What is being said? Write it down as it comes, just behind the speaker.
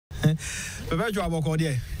Bebe jo aboko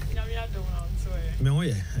de. Me ho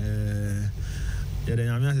ye. Ye de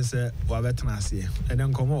nyamia se wa betena ase. E de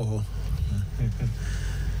nkomo ho.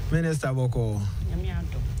 Minister aboko. Nyamia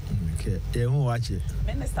do. Okay. Ye hu wache.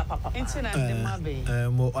 Minister papa. Intina de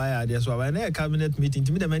mabe. Mo aya de so ba na cabinet meeting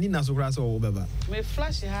timi de mani na so kra so beba. Me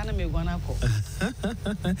flash ha na me gwana ko.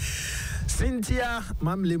 Cynthia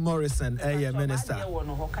Mamley Morrison, minister.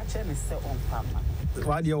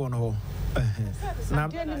 Why do you want to hold?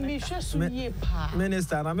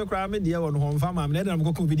 Minister, I'm a crime, dear one home farm. I'm letting them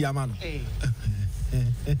go with the man.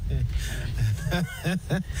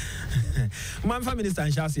 Man, for Minister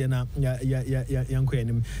and Shasi, young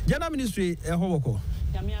queen. General Ministry, a hoko.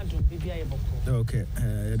 Okay,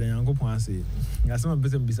 the young Poinsi. That's some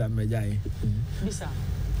business beside my guy.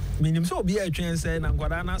 Minim so be a train say na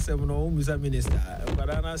Guarana Semono, Mr. Minister.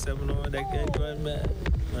 Guarana Semono, the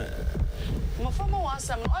my former one,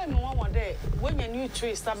 I'm one day when a new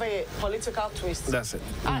twist, a political twist. That's it.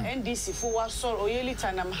 NDC for what sort or yearly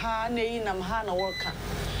time, I'm Hana worker.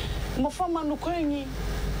 My former no coiny.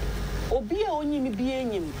 Obi only me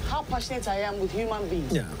being how passionate I am with human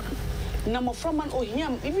beings. Yeah. Number from man or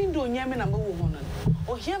him, even though Yaman and woman,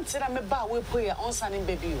 or him said I'm a bar we pay on Sunny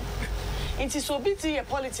baby. It is so busy a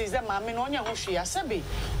politics that mammy on your hoshi, a sabi.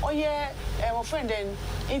 Oh, yeah, my friend, then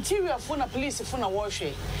interior phone a police phone a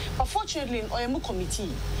warship. But fortunately, I am a committee.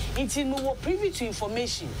 It's in no privy to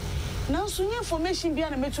information. Now, soon information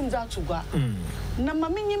beyond a metum that to go. Now,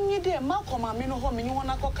 mammy, there, Malcolm, I mean, home, and you want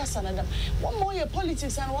to go Cassanada. One more your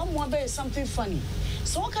politics and one more is something funny.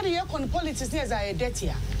 So, what can you on politics as I debt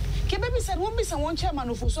here? Baby said, won't be someone chairman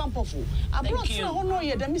of Usampofu. I brought you a honor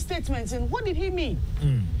your demi statements, and what did he mean?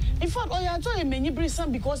 In fact, I enjoy many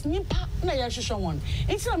brisson because Nipa na yashisha one.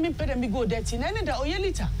 Instead of me pay me go dirty, and then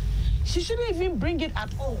the she shouldn't even bring it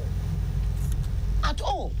at all. At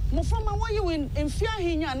all. Muframa, why you in fear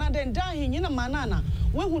hinya and then dying in a manana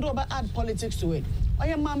when would over add politics to it? I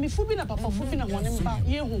am mammy fubina papa fubina one in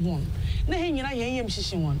ye who won. Nahina yam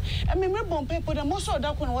shishin one. And me bon paper the most of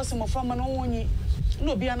that one was from an only.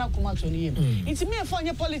 No, be an akumatoni. It's me for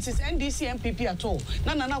your politics, NDC, MPP at all.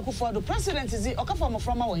 Nana for the president is the Okafama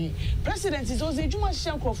from our way. President is also a Juma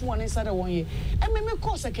Shanko for one inside 1 year. And me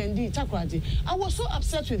course I can do Takrati. I was so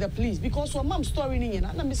upset with the police because her mom's story in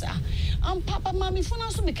and I say, I'm Papa Mammy phone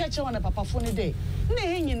also me catch on a papa phone a day.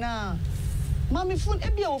 Nay, na. Mammy phone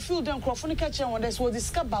Ebia or field and crofony catcher on this was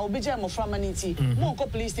discovered by Obijam of Framanity, Monko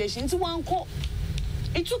police station, into one call.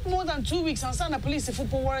 It took more than 2 weeks and sent a police for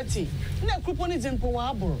poverty. No couponage in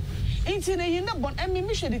Powabro. Ain't in a but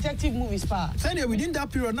mission detective movies pa. Say within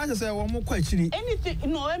that period, not just one more question.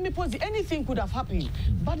 Anything, no, anything could have happened.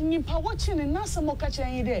 But Nimpa watching and Nasa Mokacha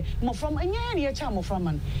in there, more from a year chamo from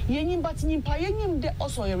man. Yenim but Nimpa Yenim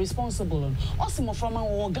also a responsible on Osimo from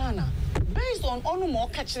our Ghana. Based on more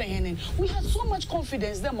catching, we had so much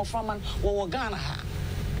confidence them from man or Ghana.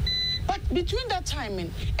 But between that time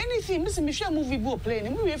and anything, Mr. Michelle movie go playing,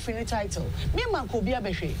 and we have finished title. Me man could be a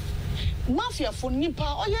beshe. Mafia for Nipa,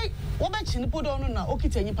 oh yeah, what about you put on now? Okay,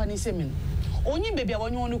 tell you pani semen. Only baby, I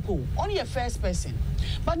want you to go. Only a first person.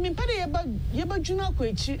 But me pay yeba juna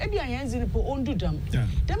kwechi, ebi ayenzi ni po ondu dam.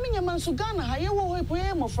 Dami nyaman sugana ha yewo ho po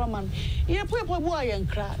ye mo framan. Ye po bo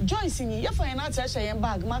ayenkra. Joyce ni ye fa ye na atasha ye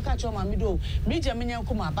bag maka choma mido. Meja menya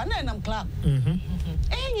kuma ba na nam club.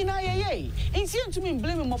 Nyina ye. Insi ntumi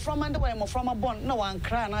blame mo framan da wa mo frama bon na wan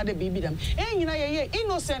kra na de baby dam. Nyina ye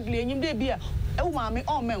innocently enyim de bia e wo maame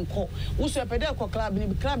o menko. Wo so pede ko club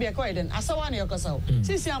ni club ye ko eden. Asawa na ye ko saw.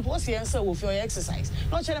 Sisi ampo se yensa wo fi o exercise.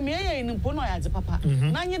 No chere me ye ni mpo no ya papa.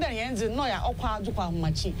 Na nye da yenze no ya okwa adukwa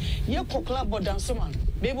homachi. Ye ko club bodan so man.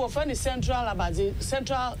 Baby of any central abazi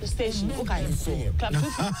central station. Okay. Club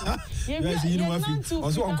 250. Ye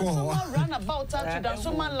also run about to dan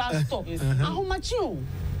so man last stop. Ahomachi.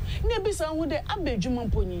 Nebisa hu de abedwuma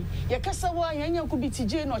mponi ye kasa wa yanya ko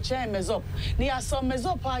bitije no chain mezop ne aso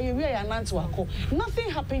mezop aye we ya nanto akọ nothing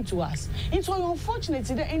happened to us. It was unfortunate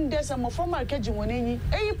that in there some from market wonenyi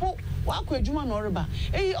eyipo wa akọ adwuma no reba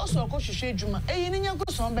eyi also akọ hwehwe adwuma eyi ne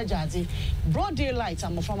nyanko so mbegyaade broad daylight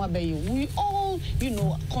am from abayi. We all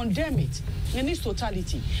condemn it in its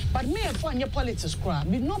totality, but me and for politics crowd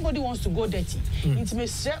nobody wants to go dirty. It may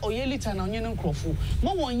say oyelita na onye nkrofo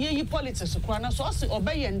mo won ye politics crowd na so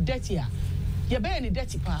obey dirty. You're very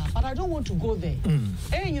dirty, but I don't want to go there.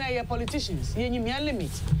 You're politicians. You're limit.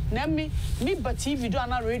 Me, but TV do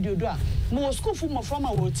and radio do. More school from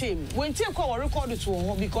our team. When take our record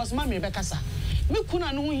to because Mammy Rebecca. Me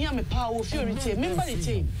kuna no hear me power fury team. Member the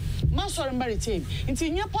team. Master and Barry team. Into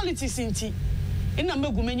your politics in a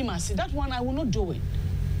megumeni masi. That one I will not do it.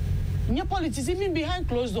 Nye politics even behind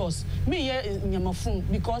closed doors. Me here nyama phone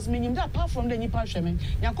because me nyim that apart from the nipa hweme.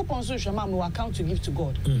 Yakopon so hwema me account to give to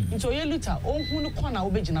God. Into ye luta ohun no kwa na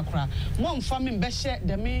obegina kra. Mo mfa me mbehye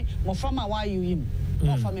de me mo fama wa yim.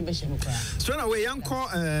 Mo fa me behye me kra. So na we yanko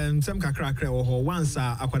nsem kakra kra wo ho once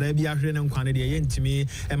akwada bia hwere ne nkwane de ye ntimi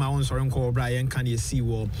e ma won sore nko bra ye nka ne si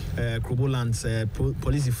wo Krobolands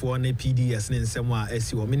police for ne PDS ne nsem a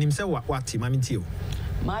esi wo menim se wati ma mentio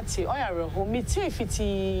Mati oyare ho meti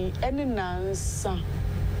fiti ene nansa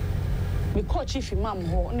me coach chief imam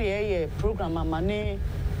ho ne ye program amane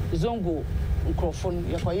zongo microphone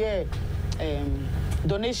yakoye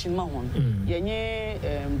donation ma hon yenye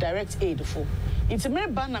direct aid for it's me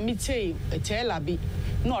ba na meti telabi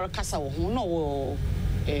no or kasa wo ho no wo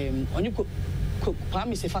onyu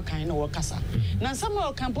Kwame Sefa kan na work kasa. Na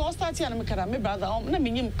Samuel kan po start here na me kada me brother na me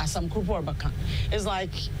nyim asam kropo baka. It's like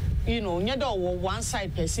nyeda one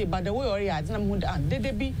side per se but the way ori ade na mu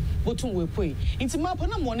de bi botum we poi. Inti ma po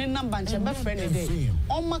na mo ne number nche be friend dey.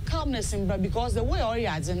 On my calmness in because the way ori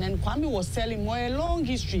ade and Kwame was telling more a long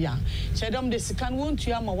history ya. Chedom de sikan won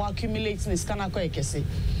to am accumulate ne scan akọ ekese.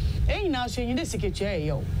 Na so yin de siketua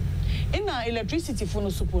yo. In our electricity for no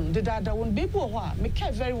supon, the dada won't be poor. Me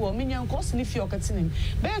care very well, minion cost if you're cutting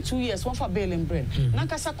bear 2 years, one for bail and bread.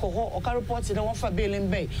 Nankasa coho or reported one for bail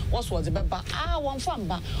and bay. What's the baba? One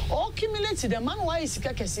famba or accumulated the man why is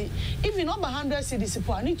Kakasi. Even over 100 cities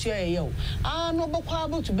support, I need to yo. No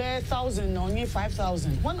boquable to bear 1,000 or near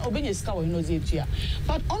 5,000. One obey scour knows it here.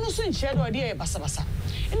 But honestly, in shadow idea basabasa.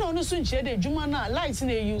 In honestly, in shadow, Jumana lights in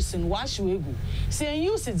a use and wash you go. Say,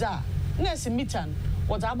 use it there. Nurse mitan.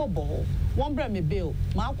 What abo one bring me bill,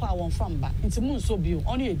 my qua one from back. It's a moon so bill,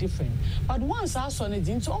 only a different. But once I saw it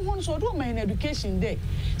into one so do my education day.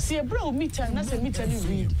 See a bro meter, that's a meter you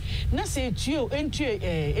read. That's a trio, entry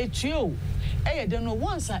a trio. I don't know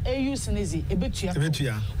once I use an easy a bit here.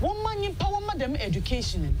 One man in power madam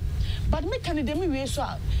education. But me can we so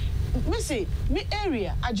me say me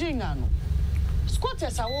area a jingano.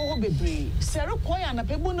 Squatters are all be Sarah Koya and a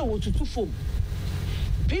pebona wo to 2 foam.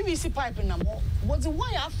 PVC pipe na mo was the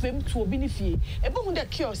why afem to obinifie ebe the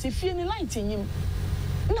kiosk if you light in him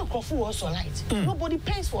na crofo also light nobody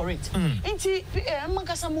pays for it inti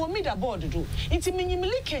makasa mo meter board do inti minyim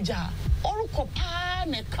leakage a oruko pa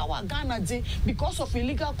na kawa Ghana de because of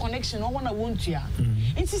illegal connection on wanna want ya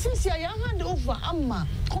inti since ya hand over amma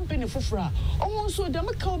company fufura on so dem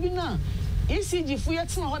ka obi na ECG fu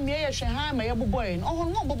yet na ho me ye hwe ha ma ye boboy no ho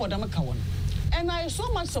no bobo dem ka won. And I so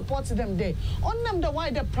much support them there. On them the why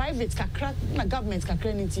the private kakra na government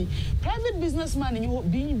kakra niti. Private businessman you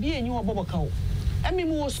be and you are bobakao. I mean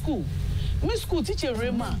more school. Me school teacher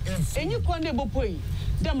Rema. And you kwande bopoi.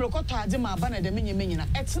 Them rekota ade ma ba na dem nyemenya.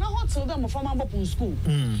 It's na hotel them from abopun school.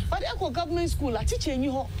 But echo government school a teacher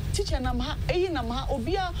nyi ho. Teacher nam ha eyi nam ha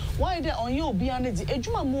obia why there on you obia na di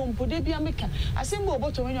adwuma mo mpode bia meka. Asembo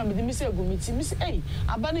oboto wenwa me de say agomiti me say eh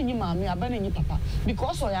aba na nyi maame aba na nyi papa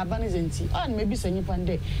because oya aba na zenti. And maybe say nyi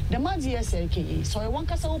pande. The maji SLKA so one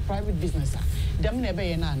kasa private business dem na be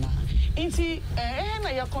ye na na. Inti na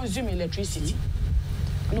ya consume electricity.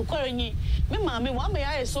 No quarry, me mammy, one may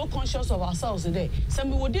I so conscious of ourselves today.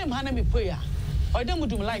 Some would dim Hannah me prayer, or them would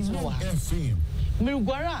do light no.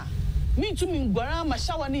 Mirguara, me to Mingara, my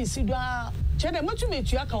shower needs Sidra, Cheddar, much to make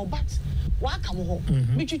you a cow bat. Wakam ho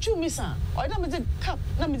me chuchu misa o da me de cap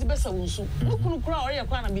na me de besa wonsu no kunu kura o ye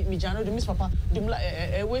kwa na me jano de miss papa dum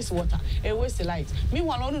waste water waste light me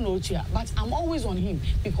wala no no tia but I'm always on him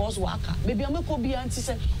because waka baby ameko bia anti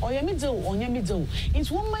say o ye me de onye me de it's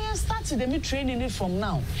one man start the me training it from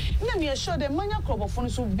now na me sure the manya club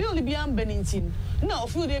of so bill bia am benintin na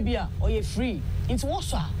of you dey bia o ye free it's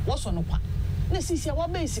what's no kwa na sisi wa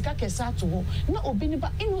be sika kesa to ho na obi ni ba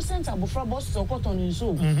innocent abofra boss to cotton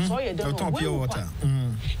nso so ye dem water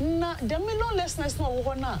na the lawlessness no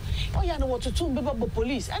wo na o ya na wotutum beba bo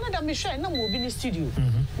police and na me hwe na mo obi ni studio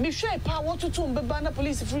me hwe pa wotutum beba na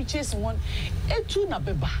police free chase one etu na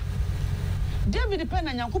beba David pen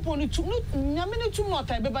na Yakopon ni tum nyame ni tum no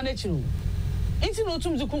tai beba na chiro enti no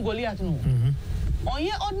tum ziku Goliath no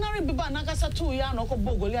onye ordinary beba na kasa to ya na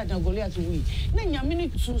okobo Goliath wi na nyame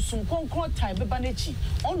ni sum konkro tai beba na chi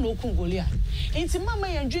on no ku Goliath enti mama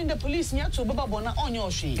ya join the police nya to beba bona onye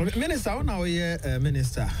ohwe minister ona oye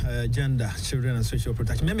minister gender children and social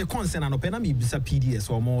protection me concern anope na me bisa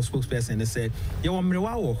PDS or more spokesperson they say ye wo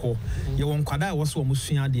mrewa wo ho ye wo nkwada wo so mo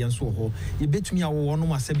sua de enso ho ye betumi awo no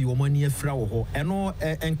masabi wo mani afra wo ho eno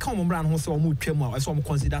enka mo mra no ho se wo mo twam a so mo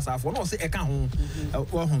consider sa afo no se eka ho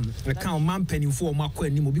wo ho eka man panifo wo ma kwa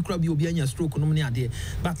ni mo bi kura bi obi anya stroke no ne ade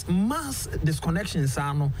but mass disconnections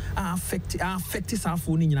are no affect sa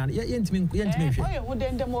phone ni nyina yentimi hwe oh wo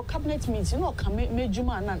den dem cabinet meeting no ka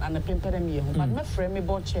mejuma na pempere me ho but me frame me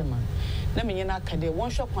board chairman na me nyina ka de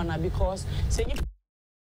one shop kwana because say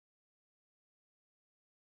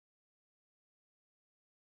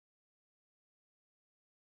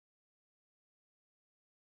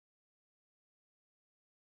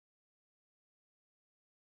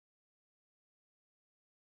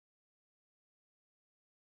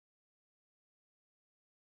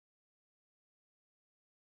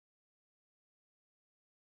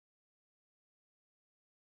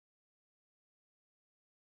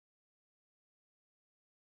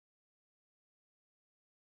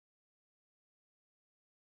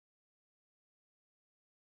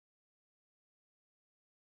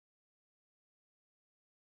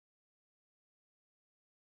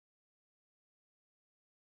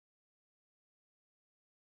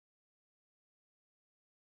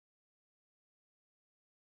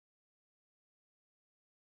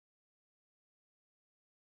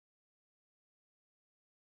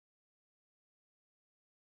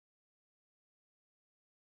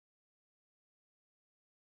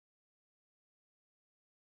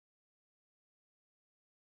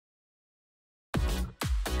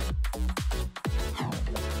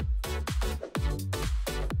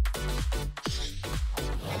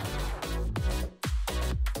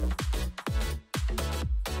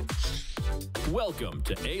Welcome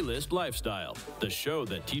to A-List Lifestyle, the show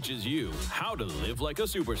that teaches you how to live like a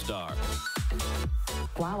superstar.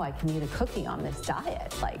 Wow, I can eat a cookie on this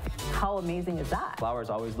diet. Like, how amazing is that? Flowers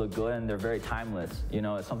always look good and they're very timeless. You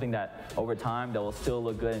know, it's something that over time that will still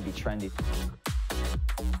look good and be trendy.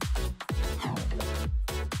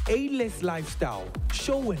 A-List Lifestyle,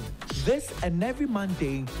 showing this and every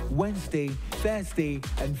Monday, Wednesday, Thursday,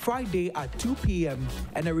 and Friday at 2 p.m.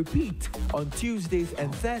 and a repeat on Tuesdays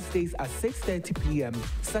and Thursdays at 6:30 p.m.,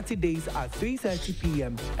 Saturdays at 3:30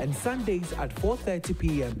 p.m., and Sundays at 4:30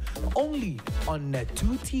 p.m. only on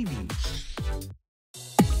Net2 TV.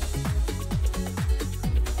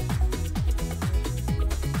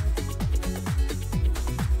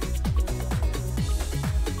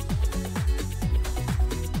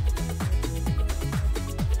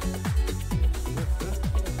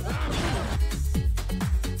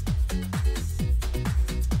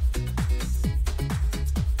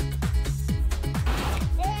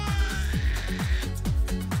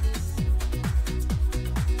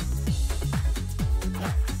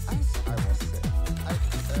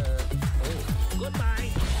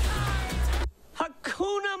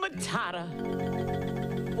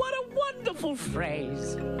 What a wonderful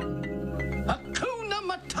phrase. Hakuna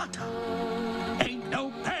Matata. Ain't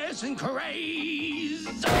no passing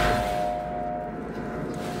craze.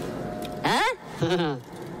 Huh?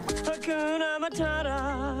 Hakuna Matata.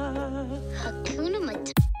 Hakuna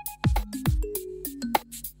Matata.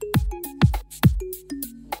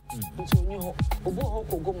 obo ho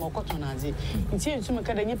kogo mo kotonaze nti entumi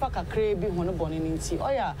kada nyipa kakra bi ho no bone nti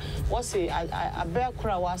oya wo se abra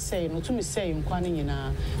kura wa say no tumi say nkwa ne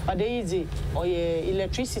nyina but easy oye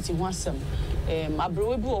electricity ho asem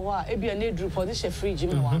abrewe bi wo ho a ebia na eduru for this fridge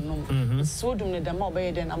me wa no so dum ne dama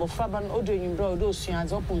obeye den abofraba no odo enyimbre odo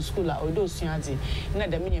osuaze open school a odo osuaze na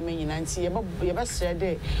dama nyema nyina nti ye ba sere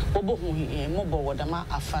de obo ho mobo wodama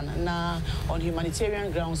afana na on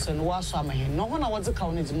humanitarian grounds no waso amahen no ho na wodze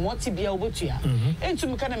kawo ne moti bia obotua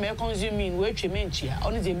entumi kana me consuming we atwe mentua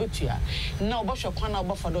ono de betua na obahwe kwana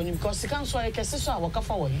obafa do nyim because sika so ay kese so a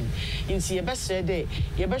wakafa wo hin nti ye be sere de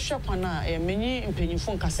ye be hwe kwana menyi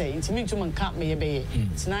mpanyimfo nkasa nti mentumi nka me ye be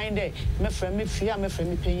tonight de me frɛ me fia me frɛ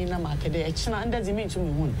me panyin na makede ekina anda de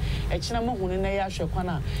mentumi hun ekina mo hun na ye ahwe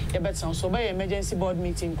kwana ye betan so be emergency board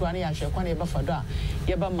meeting kwana ye ahwe kwana ye bafa do a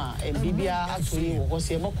ye ba ma bibia atoye wo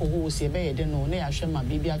se ye bako ho se be ye de no na ye ahwe ma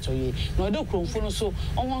bibia atoye no de kromfo no so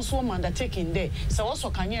onwon so undertaking there so what's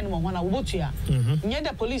okanye no ho na wobotua nye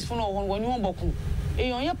the police fo no ho woni won boku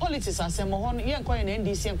eyon politics asem ho no ye nkoye na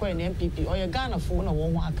NDC nkoye na MPP oye Ghana fo na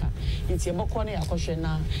wo ho aka nti e boko na yakohwe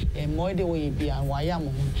na moide wo ye bia wa ya mo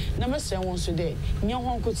ho na mesre won so de nye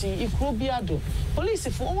ho nkoti ikro bia do police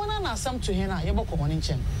fo wona na asem to he na ye boko ho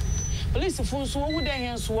nchen police fo so wo de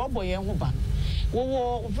hen so wo boye ho ba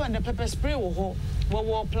wo find the pepper spray wo ho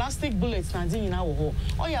wo plastic bullets na din na wo ho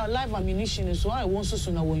oya live ammunition so I won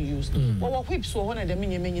so na won use wo whips wo ho na dem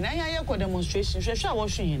nyem na ya ko demonstration hwehwe a wo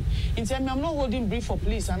hwen nti I'm not holding brief for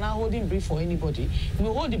police and not holding brief for anybody we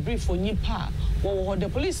hold the brief for nipa wo the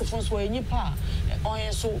police for so nipa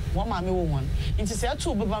on so one mammy one. Into say two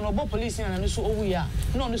beba no police and so over ya,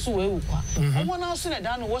 no so we kwa. One house in a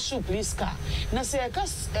down wash police car. Na say a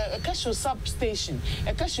cashew substation,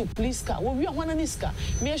 a cashew police car, we are one aniska.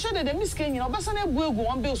 Me sure that the miskin, you know, Bassana will go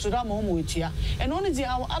one bill so that home with ya, and only the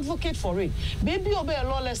our advocate for it. Baby obey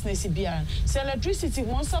lawlessness BR. Say electricity,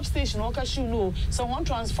 one substation, or cashew no, so one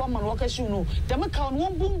transformer, or cashew no. Them account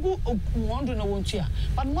one boom go one do no one cheer.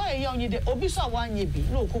 But why young ye the obisa one ye be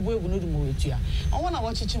no kubo no do more cheer. I want to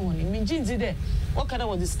watch it one. Mean jeans there. What kind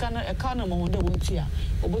of the scanner a car no one the one cheer,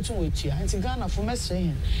 or bottom with cheer. And Ghana for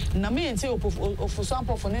messaging. Na me and say for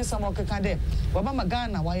sample for Nancy Mokakade. Wabama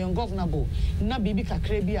Ghana, why young governor, na bibi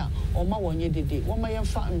kakrebia, or ma one ye de, one my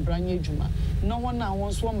fat and brand new juma. No one now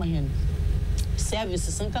wants one my hand.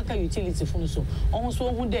 Services and kaka utility phone so almost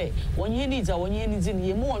one day when you need in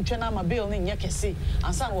ye more on channel my bill in yakesi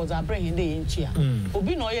and son was our brain day in chia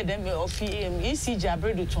obi no ye dem of ECG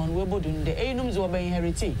abreduton we bodun the enums or by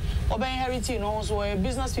inheriting no also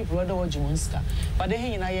business people other what you want but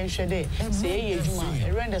then in I shade say ye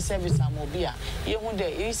juma render service amobia ye won the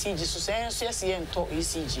ECG so say yes ye to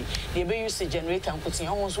ECG they be use generator and putting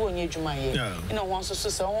almost one ye juma ye you know once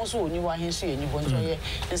so almost when you are here so you want to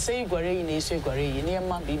and say gore in so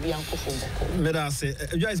Meda say,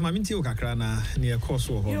 Joyce, my minty okakrana near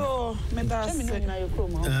Kosovo. Yo, Meda say,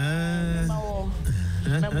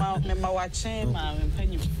 Mema watching, my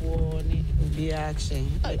penny for the action.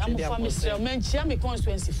 I'm a family, Chiami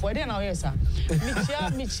constituency for then, yes, sir.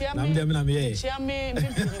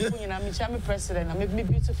 Michami president, I make me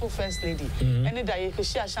beautiful first lady. Any day,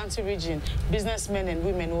 Ashanti region, businessmen and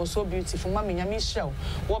women were so beautiful. Mammy, Michelle,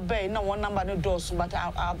 what bay, no one number no doors, but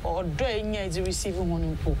our doing is receiving one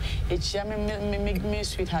in pool. It's make me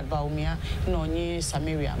sweetheart Baumia, no near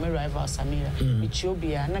Samaria, my rival Samira,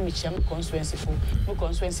 Michobia, Namicham constituency for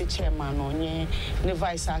constituency chairman or near the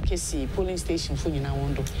vice Akesi polling station for you now.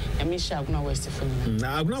 And Misha Agna West for you.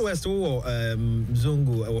 Agna West or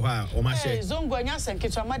Zongo or my Zongo and Yasan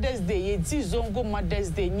Kitchen Mother's Day, ye see Zongo Mother's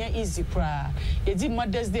Day near easy pra. Ye did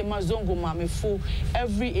Mother's Day, my Zongo mammy full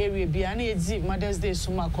every area behind it. Mother's Day,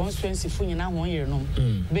 so my constituency for you now 1 year no.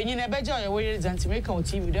 Benin a better way than to make our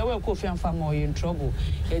TV, they were coffee and family in trouble.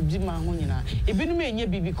 A dimmer honina. It been me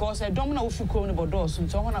because I don't know if you call about doors,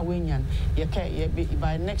 so I want to win yan.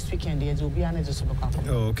 By next weekend, there will be an edge of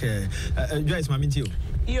okay. Joyce, my minty.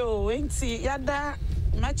 Yo, ain't see Yada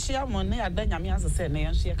Machia Money, I done Yami as a said,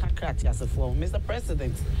 and she a crack as a form. Mr.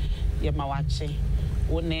 President, Yamawache,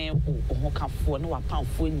 one who can for no pound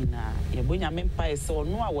for Nina, Yabunya Mempa, so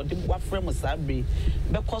no, I would what frame was Sabri,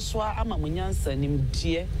 because I'm a Munyansa named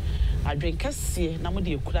Dear. I drink a sea,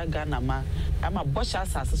 Namudi Kuraganama, I'm a bush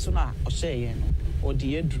as a sooner or Shayen or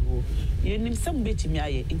dear Drew. You need some bit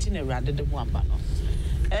me in rather than one banner.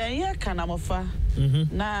 Yeah, can I offer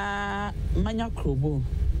na manya krobo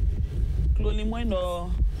kloni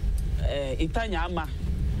moino itanyama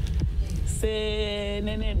se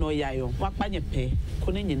nene no yayo wakpanye pe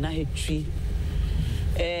kone nyina hetwi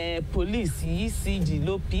police ECG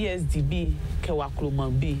lo PSDB ke wakroma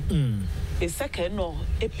bi e second no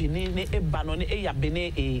epini ne ebano ne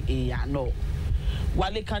eyabene ya no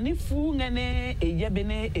wale kanifu ngene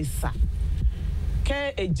eyabene esa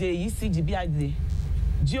ke eje ECG bi ade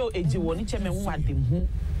Joe eji woni cheme hu adem hu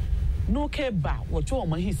no ke ba wo cho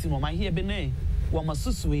ma hisi no ma hie be ne wo ma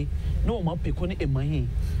susue no ma peko ne emahi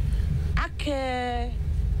ake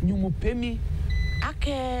nyumupemi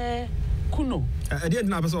ake kuno ade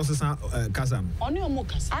na person sesa kasam oni omo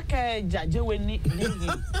kasa ake jajewe ni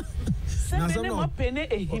na so no pene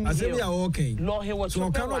ehim asemi ya okay lo he wo cho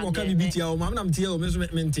so kan no ka bibiti o ma na mtie o me so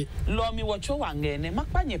mente lo mi wo cho wangene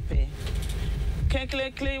makpanye pe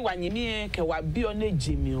Kekle wanyimie ke wabio ne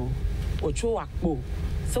jimio ocho wakpo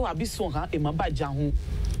se wabi so han e mabaja ho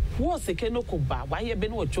wo seke no ko ba wa ye be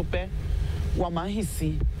no ochope wa ma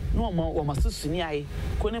hisi no wa ma susuni ai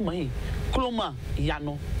ko ne mahi kloma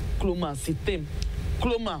yano kloma sitem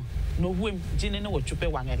kloma no wem jine ne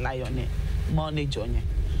ochope wa nge lion ne manage onye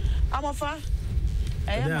amofa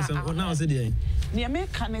now say dey ni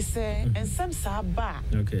America ne se ensem sa ba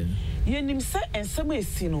okay yenim se ensem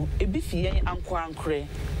esi no ebi fi yen ankorankre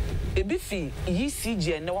ebi fi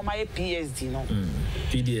ECG ne wo maye PSD no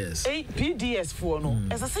PDS PDS for no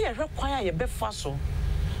esa se ye hwekwan a ye befa so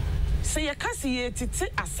se ye kasi ye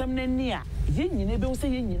tete asem na ni a ye nyina be wo se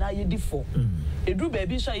ye nyina ye di fo edu ba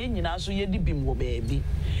bi so ye nyina so ye di bim wo ba bi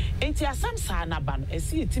enti asem sa na ba no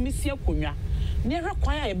esi yetimi sie konwa ne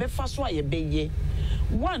hwekwan a ye befa so a ye beye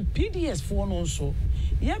one PDS for no so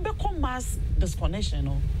ye be mass disconnection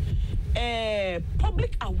no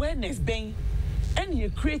public awareness ben and you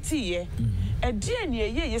create here a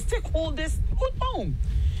DNA ye stakeholders good home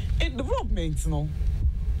development, no.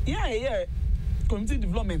 Yeah. Community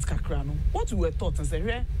development kakra no. What we were taught and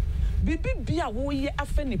say, Bibi bia wo ye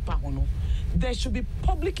afa nipa ho no. There should be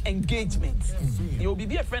public engagement. You will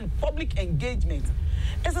be a friend public engagement.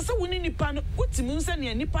 As I say, we need nipa no utimunse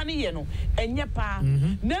ne nipa ne ye no enye pa.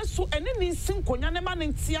 Nanso ene ni sinkonya ne ma ne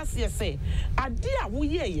ntiase se ade a wo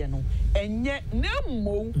ye no enye na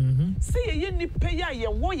mo. Se ye nipa ya ye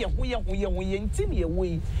wo ye ho ye nti ne ye wo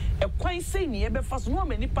yi. Ekwan sei ne ye be fa so no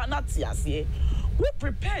ma nipa na tiase. We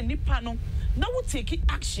prepare nipa no now we take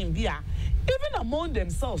action there, even among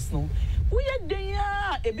themselves. No, we are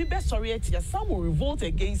there. A bit best sorry, some will revolt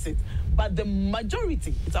against it, but the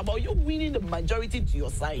majority, it's about you winning the majority to your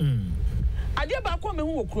side. Adia ba kwa me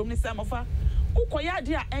hu okrom ni say mofa. Ukoya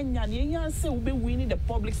dia enya ne enya say we be winning the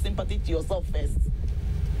public sympathy to yourself first.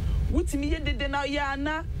 Wutimi ye dede na ya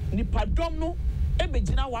na nipadom no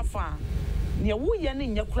ebegina wafa. Ne wo ye ne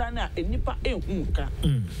nyakura na enipa ehun ka.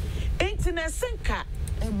 Enti na senka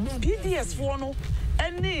PDS for no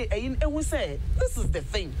any who say this is the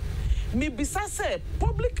thing. Me bisa say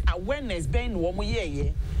public awareness being one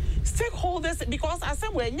year stakeholders because I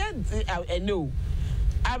said when I know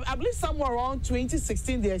I believe somewhere around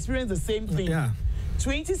 2016 they experienced the same thing.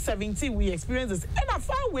 2017 we experienced this and a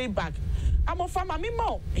far way back. I'm a farmer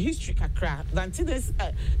more history kakra than this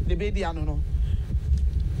the baby I don't know.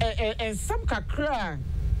 And some kakra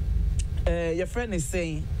your friend is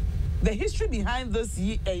saying the history behind this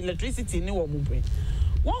electricity ni wo mumbre.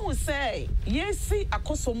 One will say, yes, see,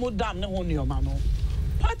 Akosomo Dam ne ho nioma.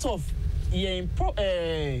 Part of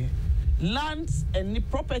lands and the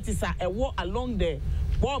properties are along the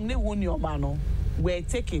bomb ne ho nioma were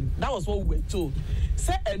taken. That was what we were told.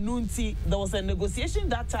 Say Enunti, there was a negotiation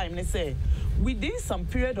that time. They say within some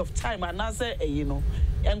period of time, and I say,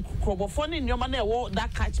 and Krobofoni nioma ne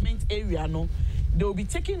that catchment area no. They will be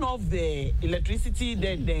taking off the electricity,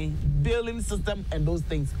 the building system, and those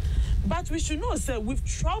things. But we should know, sir, we've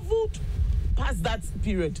traveled past that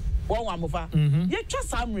period. Yeah, just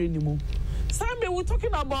some anymore. Some we're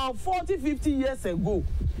talking about 40, 50 years ago.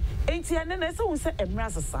 And then so we say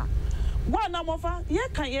Emrasa. One amofa, yeah,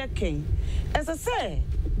 can as I say,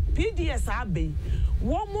 PDS Abbey,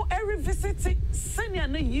 one more every visit, senior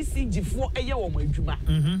ECG for a year or my juma.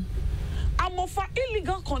 Amofa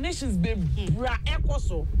illegal connections be bra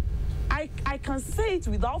ekoso. I can say it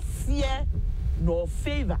without fear nor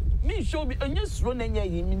favor. Me show me news run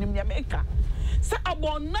in America. Say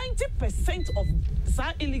about 90% of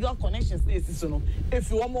some illegal connections if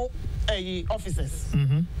you want more officers.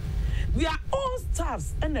 They are all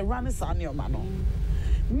staffs and they run this on your man.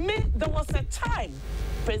 Me, there was a time,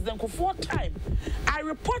 President Kufuor time, I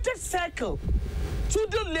reported circle to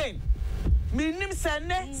the lane. Minim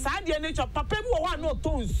sene sadia nature papa mu wa no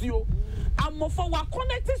tons you amofo wa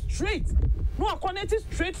connected straight no wa connected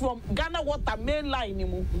straight from Ghana water main line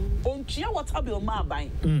mu ontua water bill ma ban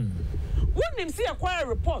when him see acquire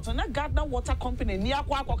report on that Ghana water company near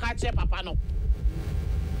akwa che papa no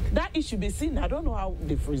that issue be seen. I don't know how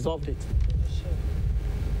they've resolved it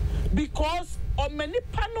because on many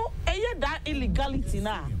panel that illegality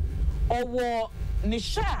na or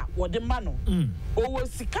Nisha or the mano or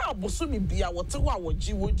sika bosumi bia what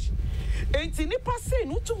waji woji enti nipa say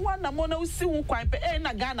no to one amona usi won kwan pe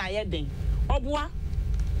na Ghana yeden obua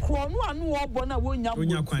krono anu obo na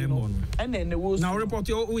wonya kwan mo and then wo now report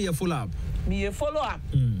you follow up me follow up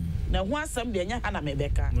na ho asem de nya ha na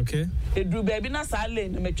mebeka okay edru baby na sa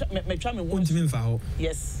lane metwa me won timi mfa ho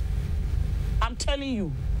yes I'm telling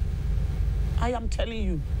you I am telling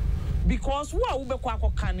you because wo a wo be kwa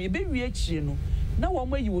akoka no e be wie chie no na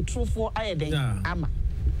woman you true for ayeden ama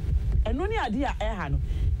eno ni ade a eha no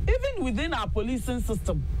even within our policing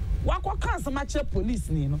system wakwa kan some police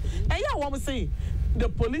ni no eya wo say the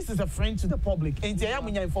police is a friend to the public enti eya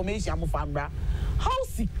munya information am fambra how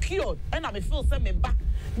secured and I feel say me back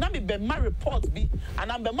na me be my report be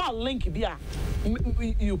and I'm be my link be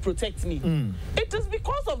you protect me it is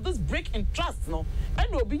because of this break in trust no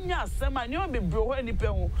and obi nya asem an you be bro ho ani pe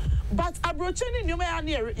ho but abroche ni nyoma ya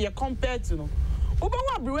na ye compared to no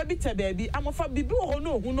Obawa briwe bi te baby amofa bibi wo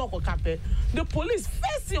no hu no kokape the police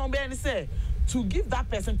first on be and say to give that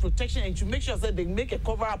person protection and to make sure that they make a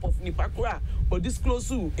cover up of nipakura or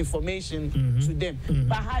disclose information to them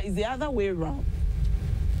but how is the other way around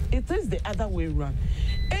it is the other way around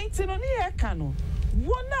ain't no near kano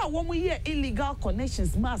one now when we hear illegal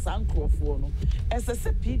connections mass and no as a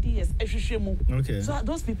PDS okay so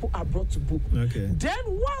those people are brought to book okay then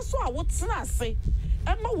once I would say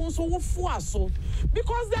Emma wants to work so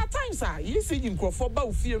because there are times you see in Crawford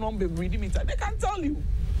about fear non be reading it they can tell you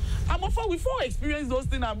I'm afraid we've all experienced those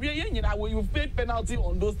things. I'm really, you've paid penalty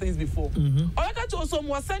on those things before. Or I got also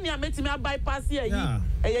more send you met me bypass here.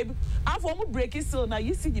 I've almost breaking seal now.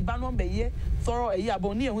 You see the ban on be thorough a year,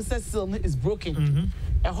 but near who says seal is broken.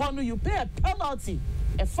 A honor you pay a penalty,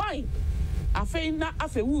 a fine. I feel not a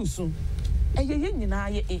soon. And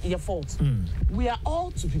your fault. We are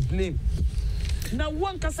all to be blamed. Now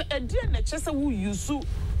one can say a dear Nechesa who use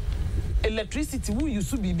electricity who use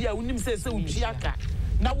to be a woman says so chiaka.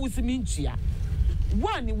 Now who's mean chia?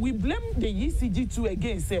 One, we blame the ECG2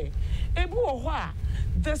 again, say, Ebu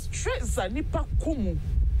the stress are nipa kumu.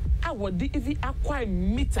 I would if acquire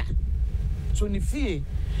meter 24.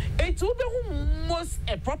 It will be most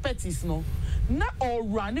a properties no. Not all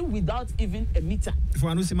running without even a meter. For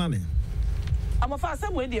Anusi Mame. I'm a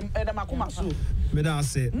fast way the Makuma.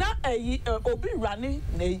 Now a obi running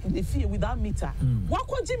the fee without meter. What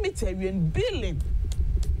could you meter and billing?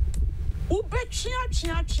 Ube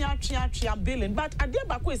chia billing, but I did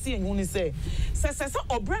back with seeing when he say, Sessa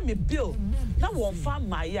or bring me bill. Now one farm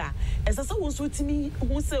my ya. As I was with me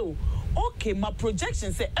who say, okay, my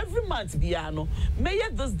projection say every month Biano, may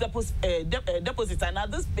this deposit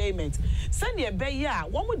and this payment. Send your bay ya,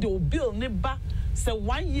 one would do bill neighbor. Say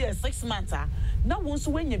 1 year, 6 months. Now once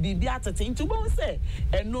when you be at a thing to say,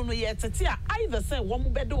 and no yet either say one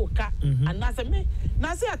bedoka and now say me.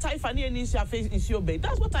 Now say a typhony and is your face is your bay.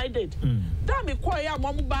 That's what I did. Damn me quiet,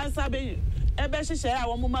 one ban sabe, a beshi share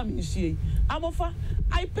one mammy she. I'm offer.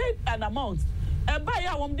 I paid an amount. A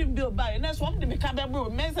buyer won't bill by, and that's one to become a bro.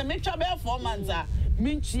 Men say make sure 4 months.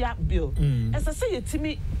 Minchia bill. As I say it to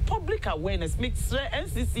me, public awareness makes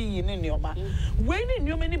NCC in your man. When in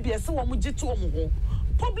your many be a so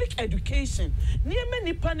public education, near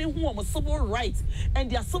many panning who are civil rights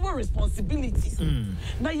and their civil responsibilities.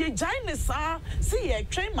 Now, your giants are see a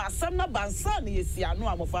train my son, Bansani, is no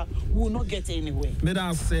amofa will not get anywhere. Madam,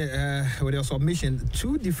 with your submission,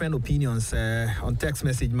 2 different opinions on text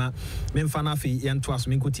message. Ma, Memfanafi and Twas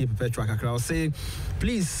Minkuti Perpetua say,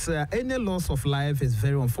 please, any loss of life is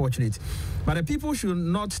very unfortunate, but the people should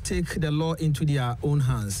not take the law into their own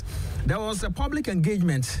hands. There was a public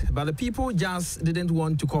engagement, but the people just didn't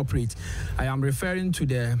want to cooperate. I am referring to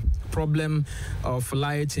the problem of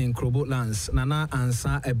light in Krobo lands. Nana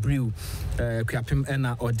Ansa Ebriu, Krapim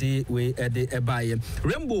Ena Ode we Ede Ebaye.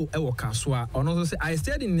 Rainbow Ewo Kaswa. Also say I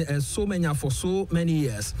stayed in Somenya for so many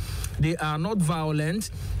years. They are not violent,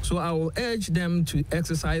 so I will urge them to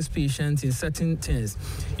exercise patience in certain things.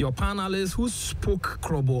 Your panelists who spoke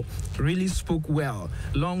Krobo really spoke well.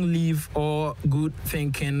 Long live all good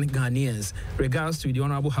thinking Ghanaians. Regards to the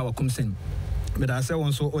Honorable Howard Kumsin. But I say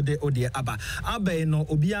one so ode Abba no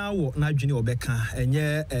obia wo na adwene obeka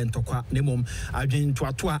enye ntokwa nemom adwen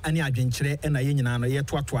toatoa ane adwenkyere na ye nyina no ye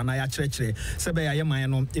toatoa na ya kyerɛkyerɛ sebe ya ye man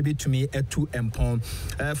no ebetumi etu empon.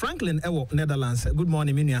 Franklin ewo Netherlands, good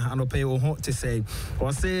morning minua anope wo ho to say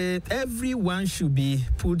or say everyone should be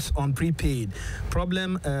put on prepaid.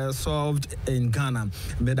 Problem solved in Ghana.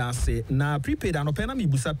 But I say na prepaid anope na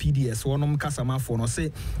mibusa PDS wonom kasama for no say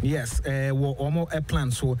yes wo omo a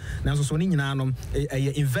plan so na so ni nyina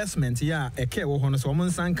investment yeah a care one so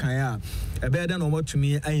one san kan a better no more to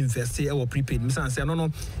me I invest our prepaid misan say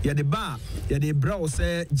no yeah the bar yeah the brow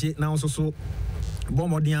say now so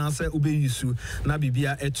Bomodian say ube yusu na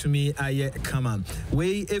bibia etumi aye kama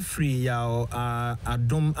we free ya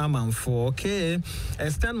adom amanfo. Okay,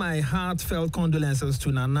 extend my heartfelt condolences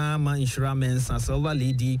to Nana Ma Insurance and Silver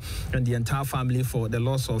Lady and the entire family for the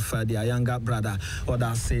loss of their younger brother. Or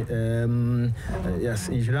that say yes,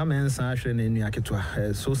 Insurance actually in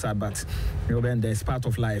Yakitwa so sad, but you know it's part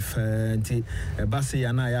of life. Nti basi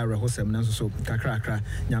anaya rehosem nanso so kakra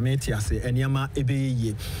nyameti ase enyama ebe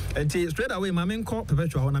ye. Nti straight away mamen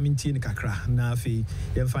perpetual hona minti ni kakra na afi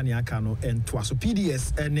yemfa ni aka no entwa so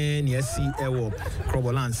PDS ene ne asi ewo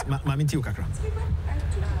Crobolance maminti o kakra.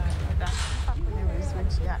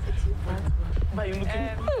 But you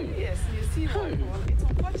looking yes, you see that it's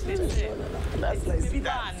unfortunate. That's like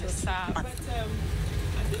bad, but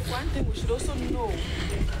I think one thing we should also know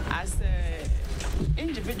as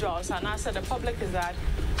individuals and as the public is that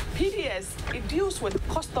PDS, it deals with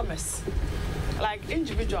customers, like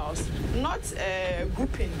individuals, not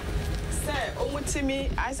grouping. Say,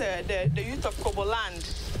 Omutimi, as the youth of Croboland,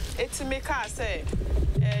 Etimeka say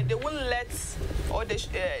they won't let, or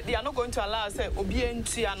they are not going to allow, say,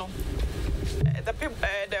 Obientiano.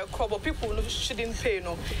 The Krobo people shouldn't pay.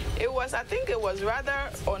 No, I think it was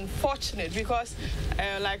rather unfortunate because,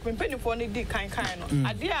 like when penny for need kind,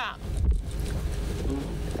 idea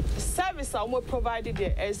service I will provided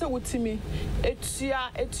there as a with me,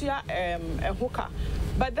 etia a hooker.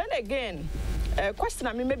 But then again, question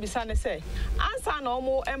I mean maybe Sane say, answer no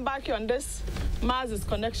more embark on this Mars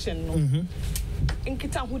connection. No. In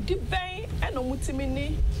Kita who did bang and no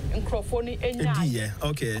mutimini and crofoni enya.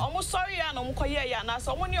 Okay. Almost sorry, and Omokoya, and as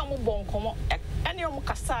someone your bon como, any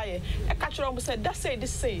Omokasai, a catcher almost said, that's say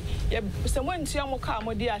this say, someone to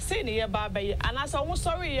Yamokamo, dear, say near Baba, and as almost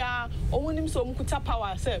sorry, or him so Mukuta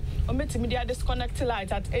power, sir, or media disconnect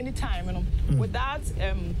light at any time, you know, without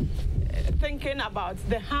thinking about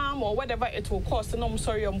the harm or whatever it will cost. No, I'm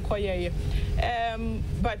sorry, Omokoya.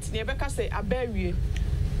 But Nebeka say, I bury.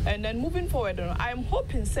 And then moving forward, I'm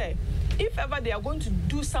hoping, say, if ever they are going to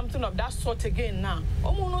do something of that sort again now,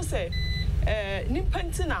 Omono say,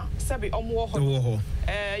 Nimpentina, Sabi Omoho,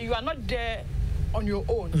 you are not there on your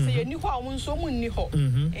own. Say, you knew how so many ho.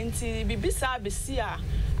 And to Bibisa Besia,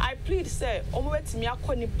 I plead, say, Omwet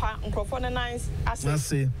Miako Nipa, Uncrophone Nines, as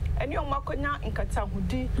and your Makonya in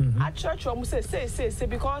Katahudi, at church, almost say,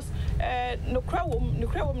 because no crowd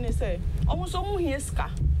woman say, almost Omuhiska.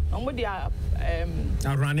 I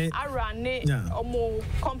run it. Or more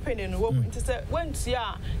company and once they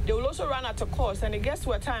will also run out of course and guess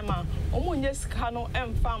what time yes cano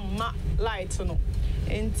and farm light and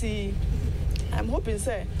I'm hoping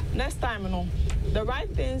say next time the right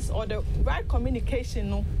things or the right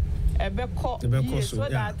communication so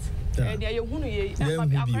that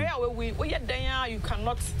you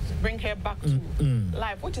cannot bring her back to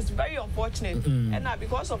life, which is very unfortunate. And now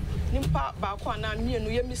because of Nimpa Bakwana, me and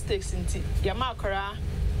your mistakes in Yamakara,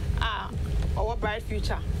 our bright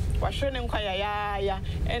future. We're showing them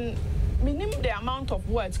and minimum the amount of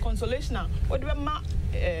words, consolation. What do I'm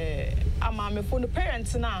for the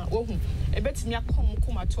parents now? I bet me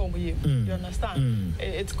come at home with you. You understand?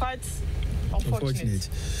 It's quite unfortunate.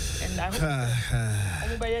 And I hope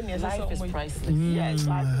life is priceless. Yes,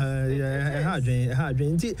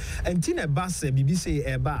 and Tina Bass, BBC,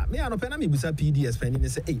 Eba, me and Opena, me was a PDS penny,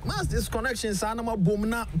 say, hey, mass this connection, Sanama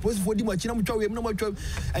Bomna, post for the Machinam Chow, no more job,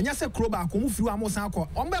 and yes, a crowbar, come through Amosako,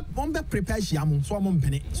 on the prepare Yamu, so I'm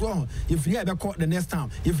penny. So if you ever caught the next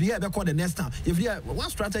time, if you ever caught the next time, if you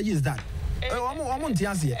what strategy is that?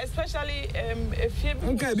 Especially if you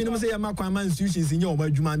okay, we say my command institutions in your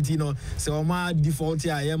Jumantino, so my default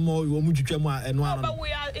here, I am more and one. But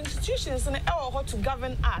we are institutions and how to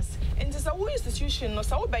govern us. And this is a institution, no,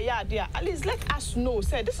 so by idea. At least let us know.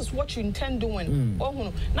 Say this is what you intend doing. Oh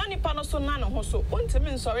no, nani panoso nana hoso. One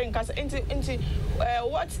time sorry, in case into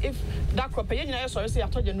what if that crop you sorry say a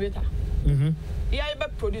generator. Yeah, you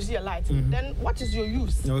produce your light. Then what is your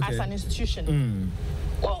use as an institution?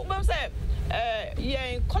 Well, say.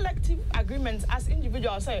 Yeah, collective agreements as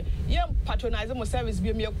individuals say, yeah, patronizing my service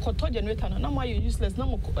be me a generator, no more useless, no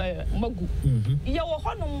more magu. Yeah,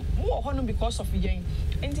 more honor because of yang.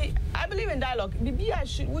 And I believe in dialogue. We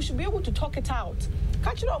should be able to talk it out.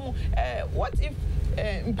 Catch what if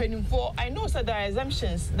I know that there are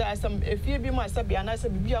exemptions. There are some if you be myself and I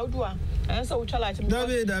said be outdoor and so which I like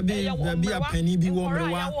there be a penny be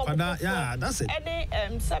warm yeah, that's it. Any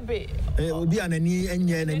sabe will be an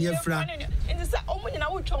any friend. And this only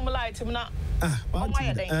now which on light him now.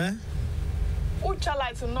 Which I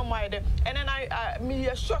like to know my day. And then I me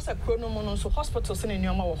assure a chronomono so hospitals in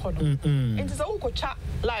your mouth. And it's a local chat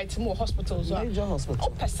light more hospitals. Major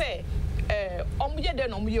hospitals. Per se. For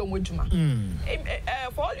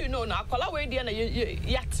all you know now,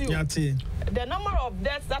 the number of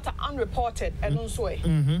deaths that are unreported and also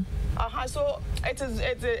so it is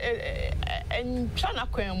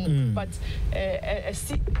but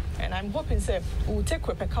and I'm hoping sir we'll take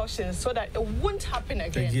precautions so that it won't happen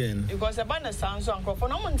again. Because the banner sounds so for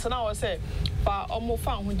no one now say but almost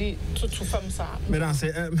found who did to from sir. But I say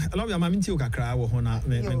a lot of your mammy to cry or not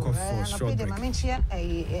for short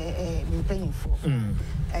paying for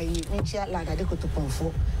a minchia like I could to pon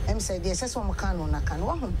say the SS one can on a can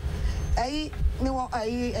one. I know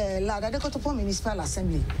I lad to pon municipal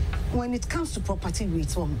assembly when it comes to property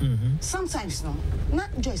rates. Sometimes no, not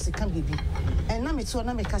Joyce it can be. And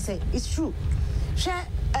Namika say it's true. Share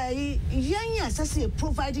a young assessor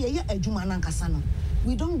provided a Jumanan Casano.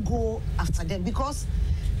 We don't go after them because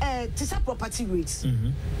it's a property rates.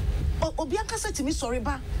 Obianka said to me, sorry,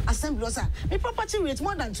 but assembly was my property rate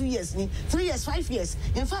more than 2 years, 3 years, 5 years.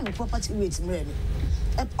 In fact, my property rates really.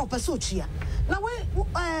 Now,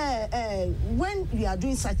 when we are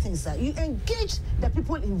doing such things, you engage the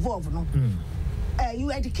people involved. No,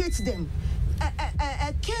 you educate them.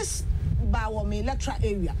 A case by me electoral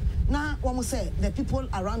area. Now, one say the people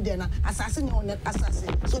around there now assassin on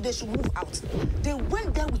assassin, so they should move out. They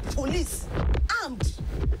went there with police armed.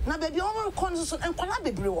 Now, baby, all conscious and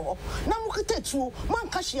collaborate. Now, look at it too. Man,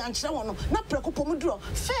 Kashi and Chawano, not Precopomudro.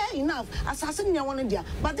 Fair enough, assassin one in there.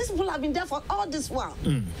 But these people have been there for all this while.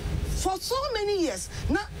 For so many years.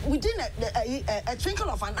 Now, within a twinkle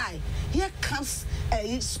of an eye, here comes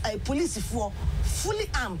a police for fully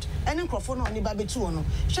armed. And then Crawford on the baby too.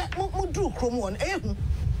 Mudu Chromo on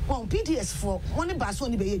well, PDS for one bus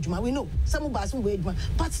only be age, we know some bus will wage,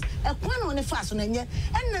 but a quan on the fast on and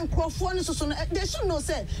then Crawford so they should know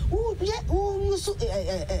say who use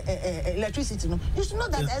electricity. No, you should know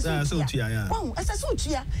that as a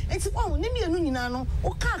sutia, it's one Nimianunano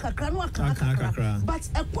or Kaka, but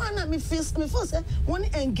a quan me feels me first one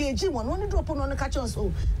engaging one drop on the catch on.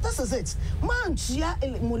 So this is it. Man, chia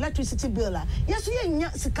electricity bill. Yes,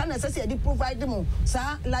 we can as I said, they provide them,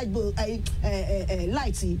 sir, light bill,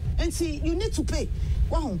 lights. And see, you need to pay.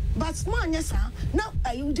 Wow, but man, yes, sir. Now,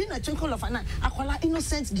 you didn't a twinkle of an eye. I call her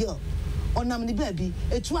innocent girl. Or namely baby,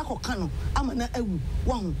 a tuaco cano. I'm an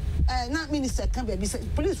wow. Not minister can be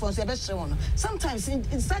police force. Sometimes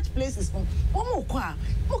in such places, one more qua.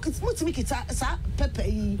 Look, it's make it pepper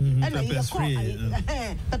and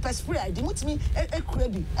pepper spray. I did me a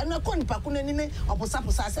crabby and a corn pacunine or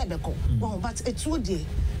posapo sabeco. Wow, but it's too dear.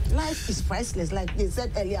 Life is priceless, like they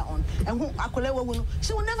said earlier on. And who Akolewa will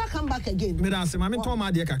she will never come back again. God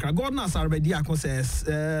already says,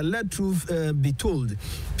 let truth be told.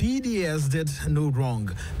 PDS did no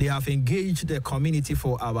wrong. They have engaged the community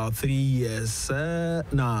for about 3 years.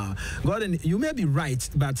 Now, Gordon, you may be right,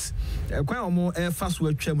 but quite more fast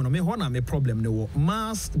work chairman. Me problem no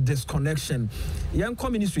mass disconnection. Young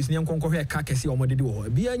communities, young conquer kakesi or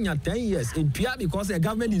modido. Be 10 years in Pia because they're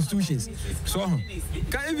government institutions. So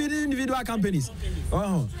individual companies.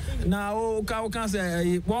 Oh, now can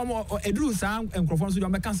say one more a drew sound and Crawford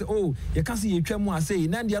can say, oh, you can see a tremor say,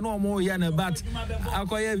 Nandia no more yana, but I'll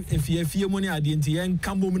call if you fear money at the NTN,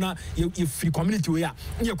 Cambomina, you free community way,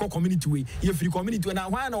 you community way, you free community way. Now,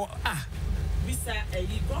 why no? Mr.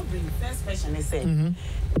 First question is saying,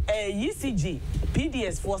 UCG,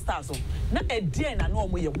 PDS 4 stars. Now, a dear and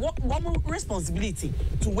one responsibility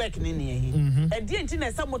to work in here. A dear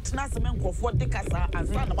and somewhat Nasaman for the Casa and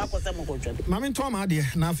San Marco Samoco. Mammy Toma, dear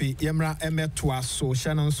Nafi, Yemra, Emet to us, so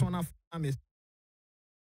Shannon Sona.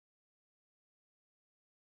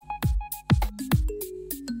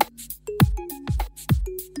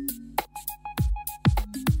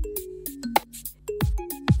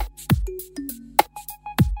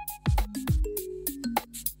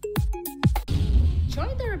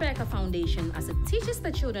 Join the Rebecca Foundation as it teaches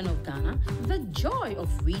the children of Ghana the joy of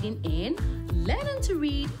reading in Learning to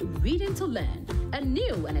Read, Reading to Learn, a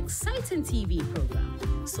new and exciting TV program.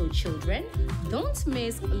 So children, don't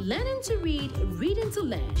miss Learning to Read, Reading to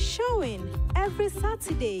Learn. Showing every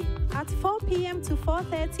Saturday at 4 p.m. to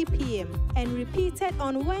 4:30 p.m. and repeated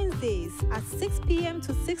on Wednesdays at 6 p.m.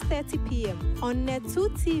 to 6:30 p.m. on Net2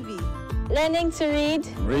 TV. Learning to read,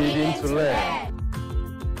 reading to learn.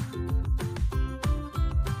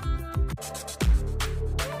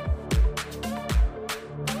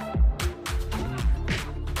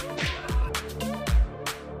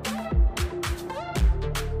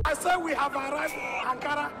 We have arrived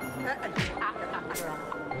Ankara.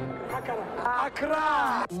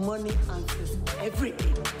 Accra. Money answers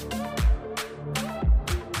everything.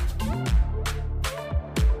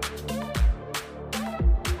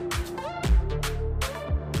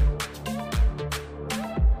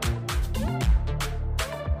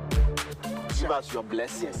 Give us your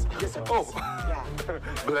blessings. Yes, oh, yeah.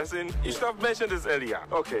 Blessing. You should have mentioned this earlier.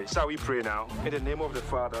 Okay, shall we pray now? In the name of the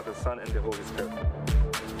Father, the Son, and the Holy Spirit.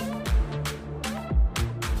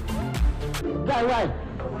 Why?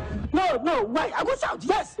 No, why? I go shout,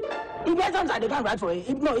 yes. If there's something they can't write for it.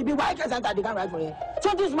 If be why can't something they can't write for it.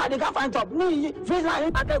 So this man they can't find job. Me, face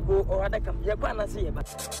line, I can go or I can. You go and see it.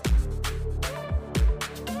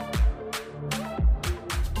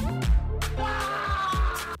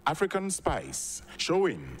 African Spice,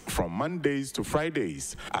 showing from Mondays to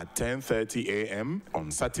Fridays at 10:30 a.m., on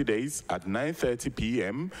Saturdays at 9:30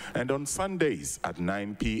 p.m., and on Sundays at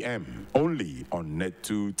 9 p.m., only on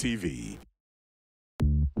Net2 TV.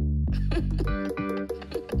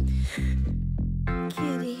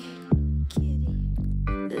 Kitty,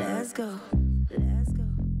 let's go.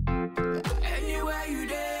 Anywhere you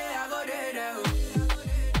there, I go there.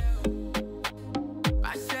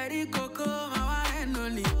 I said it, Coco, my one and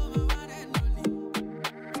only.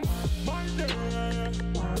 Monday,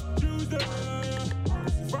 Tuesday,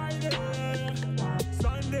 Friday,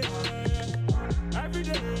 Sunday, every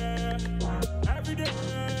day,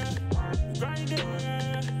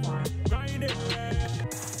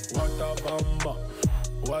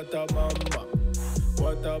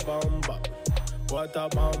 bam bam. What a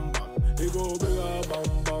bam bam. He go bring a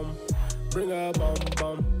bam bam. Bring a bam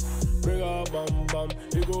bam. Bring a bam bam.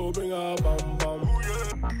 He go bring a bam bam. Ooh,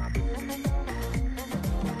 yeah.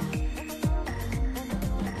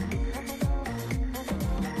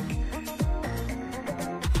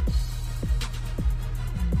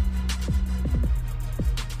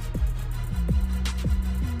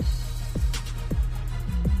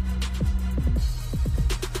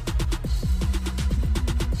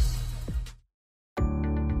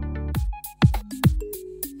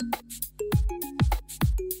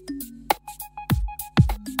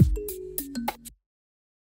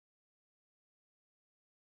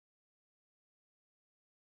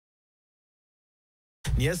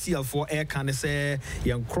 Yes, for air can say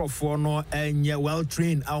young Crawford no and well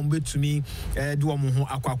trained. I'll be to me do a moho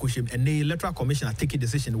aquacushim and the electoral commission take a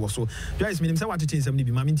decision was so. Joyce meaning say what it is somebody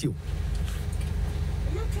be mammy too.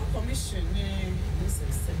 Electoral commission this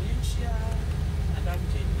is Senetia Madam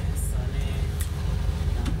James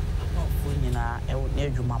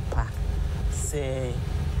and say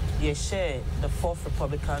you share the fourth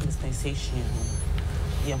Republican dispensation.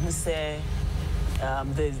 You say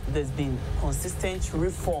there's been consistent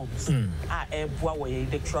reforms at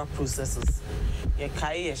electoral processes. You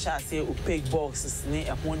can say opaque boxes,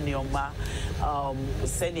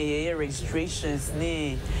 send registrations,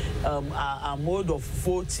 a mode of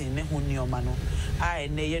voting, I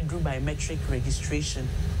do biometric registration.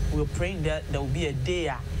 We're praying that there will be a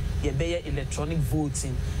day you be electronic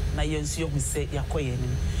voting. Na yensu we say yakoye ni.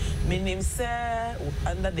 Meaning say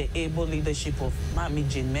under the able leadership of Mami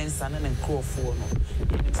Jane Mensah and Crawford no.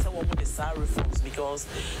 Meaning say one of the SAR reforms because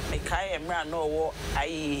me kai emra no wo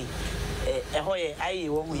ayi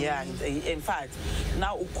in fact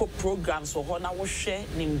now uko programs for her now we share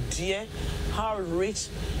nim dear how rich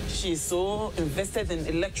she's so invested in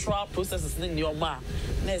electoral processes in Nyoma.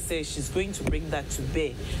 Let's say she's going to bring that to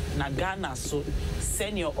bear. Na Ghana so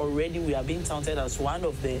senior already we are being counted as one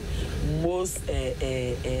of the most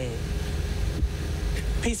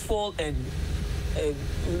peaceful and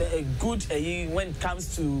good when it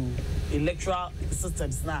comes to electoral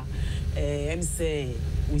systems now. I'm say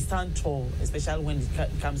we stand tall, especially when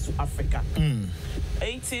it comes to Africa.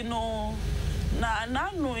 18 no na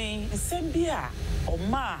knowing Sembia or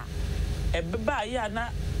ma ebeba ya na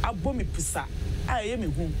abomi pusa aye me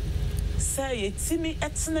hu say ye timi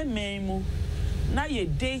etne memu na ye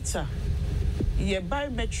data ye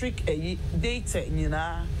biometric data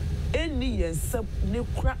nyina eni yensep ne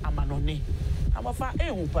kura amanone amafa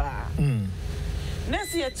ehu pa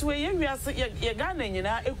nesi ye tuwe ye wiase ye Ghana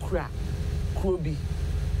nyina ekura krobi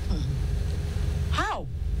how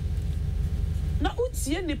na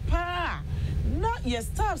utie ni pa na ye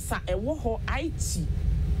staffs a ewo ho IT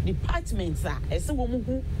departments a ese wo mu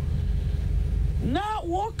hu na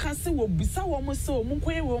wo ka se wo bisa wo mu se wo mu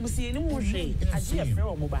koye wo mu se ni mu hwe age ye frɛ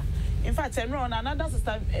wo mu ba in fact enro on another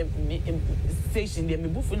system station there me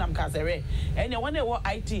bufu nam ka sere ene won e wo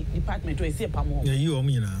IT department we se pam ho ye wo mu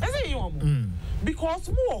nyina ese ye wo mu because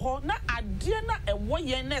mu wo ho na ade na ewo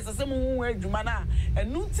ye na ese mu hu adwuma na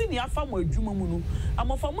enu ti ni afa mu adwuma mu no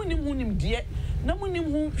amofa mu nim hu nim de na mu nim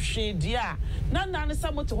hu hwe de a na na ne sa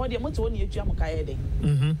moto ho de moto ne etua mo ka ye de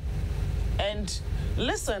and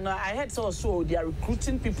listen, I heard so they are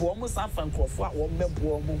recruiting people almost half and crowd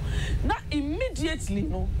now immediately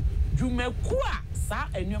no Jumekua sa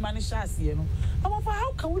and your manishas no.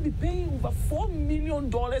 How can we be paying over $4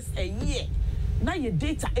 million a year? Now your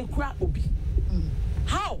data ekura obi.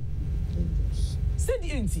 How? Said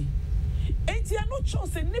the auntie. Auntie are not sure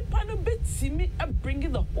say nipa no betimi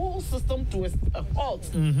bringing the whole system to a halt.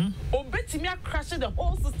 Or betimi crashing the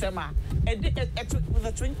whole system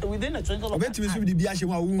within a twinkle of an eye. Betimi be biashe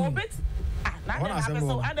wa wu. Obet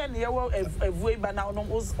so I don't know a way by now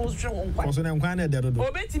was strong. Also, I'm quite a dead.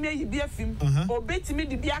 Obetimi be a film. Obetimi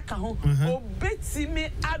the biaka ho.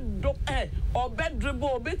 Obetimi adopt or bed dribble.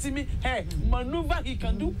 Obetimi hey maneuver. He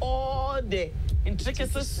can do all the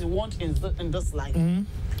intricacies you want in this life.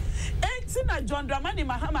 Entina John Dramani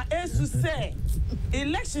Mahama to say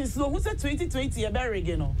elections no who said 2020 a very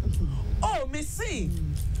again. Oh, me see.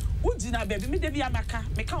 Ujina baby, me debi amaka,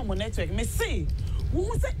 me ka on network, me see.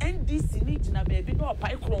 Who say NDC need na baby no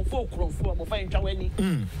pai kronfo mo fa ntwa wani.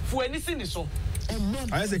 Fu ani si ni so.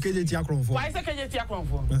 I say KJT akronfo. Why say KJT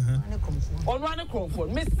akronfo? Onu ane kronfo.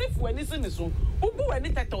 Me see fu ani si ni so. Ubu ani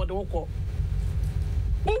tete o de woko.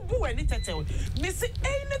 Ubu any tete. Me see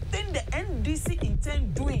anything the NDC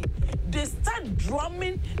intend doing, they start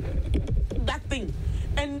drumming that thing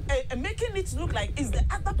and making it look like it's the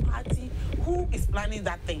other party who is planning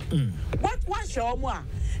that thing. What was your more?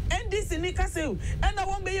 NDC nika say and I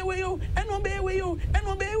won't be you and won't be you and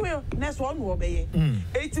won't be you next one will be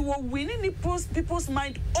it will winning the people's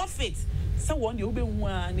mind off it so one you be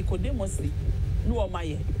one Nicodemus no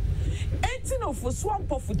my 18 of a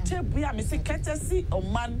swamp of tape we are missing courtesy of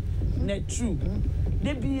man net true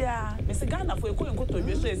they be Mr. Ghana for a coin go to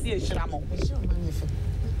you say Shramo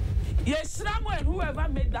yes Shramo and whoever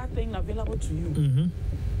made that thing available to you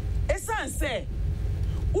Esan say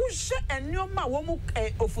Ushe and Yoma womu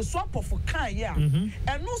of a swap of a can, yeah,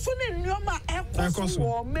 and no son in Yoma and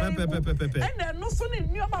then no son in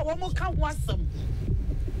Yoma womo can was some.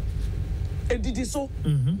 Did so?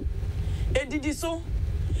 Did so?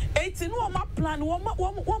 18 woman plan,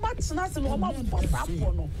 woman, snaps and woman for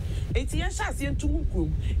Sapono. 80 years as in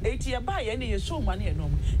Tumukum, 80 year buy any show money and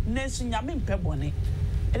Nancy Yamin Pebone.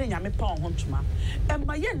 And then I'm pound hunchma. And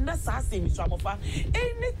my yen that's asking me some of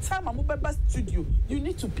anytime I'm over studio, you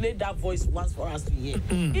need to play that voice once for us to hear.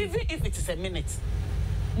 Even if it is a minute.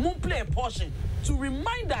 Moon play a portion to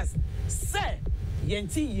remind us, say,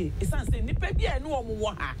 Yenti ye, it's saying Nipebi and no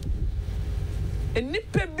more. And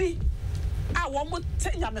Nipebi, I won't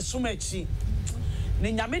tell you I'm a sumechi.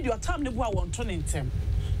 Then you made your time to go on turning them.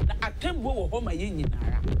 I can't go home a yin.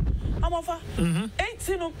 I'm over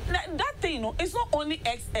 18. That thing, it's not only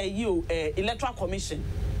XAU Electoral Commission.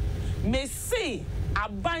 May say I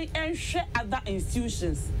buy and share other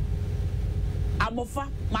institutions. I'm over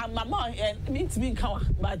my mama and means me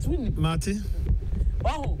but Marty.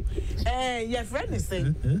 Oh, your friend is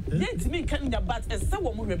saying, yet me can but as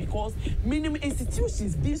someone because minimum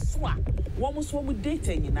institutions be swap. One was one with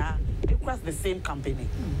dating in across the same company.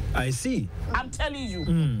 I see. I'm telling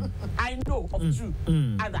you, I know of two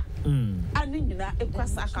other. And in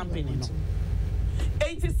across our company.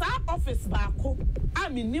 It is our office back. I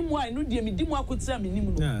mean, Nimwa, I know the Midimwa could tell me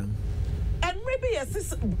Nimu. And maybe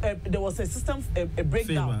there was a system a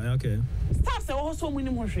breakdown. Favor, okay. Staff say also money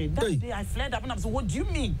mushe. That day I fled up and I said, what do you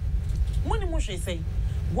mean? Money mushe say.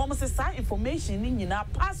 One must say information in your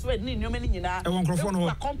password in your many in a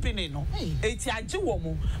company. No,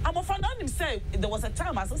 ATIG. I'm a fan of him say there was a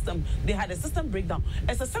time our system they had a system breakdown.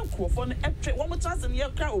 As a some crew for one more chance and your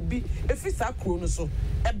crowd will be if it's a crew so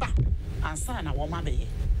eba and sign a woman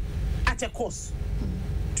at a cost.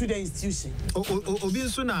 To the institution.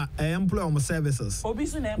 Obisuna employ on services.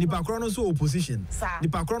 Obisuna the Pacronos opposition. The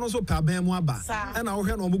Pacronos Pabemwaba. And our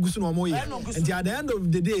hand on Mugusun or Moya. And at the end of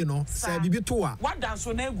the day, no, say Bibitua. What dance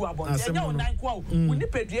on Negua? We need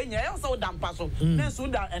Pedrian, also damn passo. Then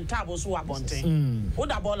Suda and Tabos who are bonting.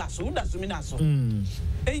 What about us? Who does Minaso?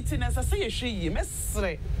 18 as I say, she, Miss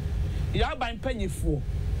you are buying penny for.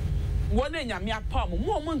 One in your palm,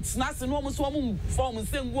 moments, nothing, almost one form and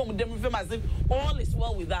same woman, them as if all is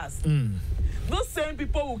well with us. Those same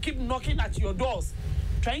people will keep knocking at your doors,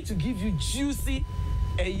 trying to give you juicy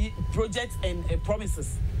projects and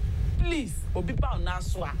promises. Please, Obipa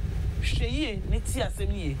Naswa, Sheye, Netia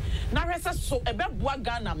Semi, Naresa so a bad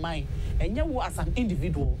Ghana mine, and you as an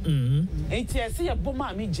individual. ATSC a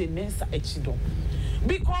bomber me Jenesa Echido.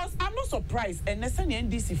 Because I'm not surprised, and the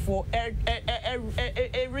NDC for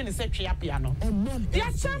secretary piano.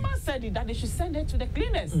 Their chairman said that they should send it to the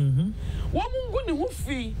cleaners. One going to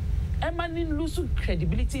fee, Emanin lose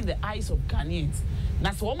credibility in the eyes of Ghanaians.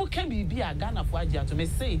 That's what can be a Ghana for Adia to me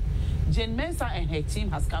say. Jane Mensah and her team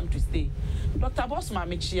has come to stay. Dr. Bosma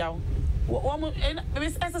Michiao,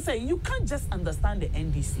 as I say, you can't just understand the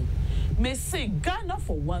NDC. May say Ghana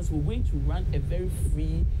for once we're going to run a very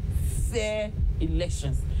free, fair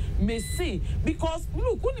elections. May say because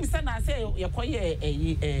look, when you say a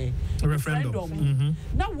referendum,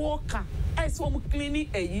 now worker as one cleaning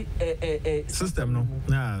a system, no,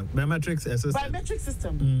 biometrics system. Biometric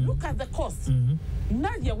system. Look at the cost.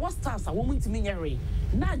 Now you what stars a woman to me now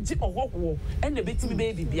or what and the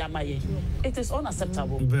baby be it is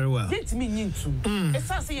unacceptable. Very well. Get me into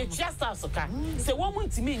it's as a just as okay. Say woman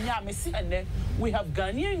to me and then we have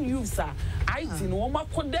Ghanaian youths I think woman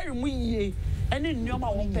condemn me. And in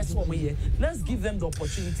Nyoma one person here, let's give them the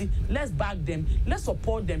opportunity, let's back them, let's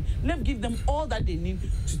support them, let's give them all that they need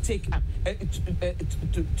to take up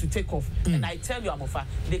to take off. And I tell you, Amofa,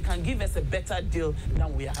 they can give us a better deal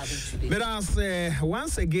than we are having today. But as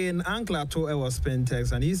once again, Uncle Ato was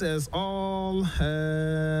Pentex, and he says in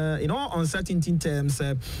all uncertainty terms,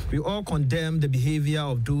 we all condemn the behavior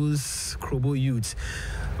of those Krobo youths.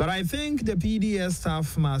 But I think the PDS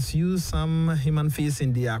staff must use some human face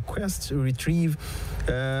in their quest to retrieve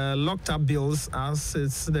locked up bills, as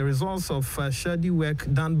it's the results of shady work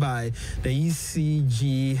done by the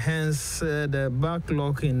ECG, hence the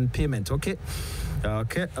backlog in payment. Okay.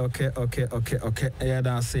 Okay. Yeah,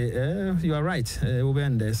 that's it. You are right. We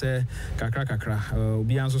end there. Say kakra.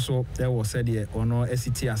 Obi anso so there was said here ono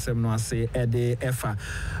SCT asem no ase ede efa.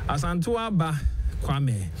 Asanto aba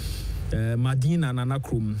Kwame Madina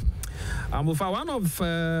Nanakrum. For one of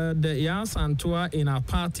the young Santua in our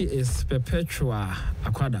party is Perpetua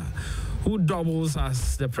Akwada, who doubles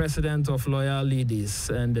as the president of Loyal Ladies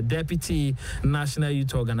and the deputy national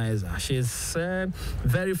youth organizer. She's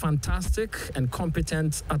very fantastic and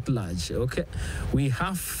competent at large. Okay, we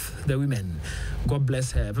have the women. God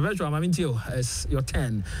bless her. Perpetua, Mamintio, it's your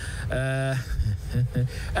turn.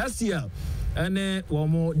 STL. And one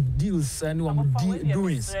more deals and one more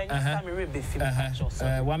doings.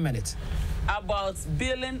 1 minute. About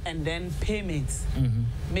billing and then payments.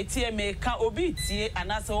 Metie me ka obi tie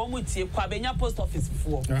anase omu tie kwa benya post office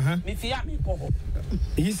before. Me fia me ko.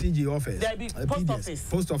 ECG office. There be post office.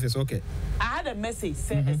 Post office, okay. I had a message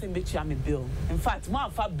saying SMBT me bill. In fact, mo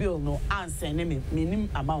afa bill no answer me minimum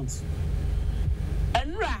amount.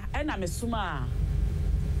 Enra ena me suma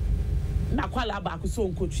Nakwala ba so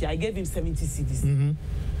nkotua. I gave him 70 cedis.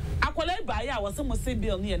 Akwala ba ya was some say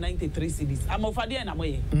bill near 93 cedis. I'm of there na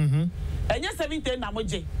moye. Enya 70 na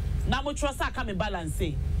moje. Na mo trust aka me balance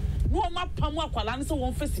say. No ma pam akwala no so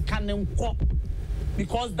won fa sika ne nko.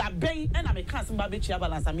 Because that bay and I can't some baby chia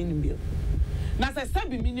balance a minimum bill. Na say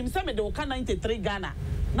sabi minimum say me de o 93 Ghana.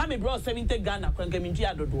 Na me bro 70 Ghana kwanka me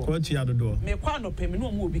ntua dodo. What tua dodo? Me kwa no pay me no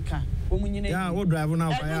mu obi kan. Yeah, what drive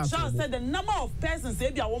now? I said the number of persons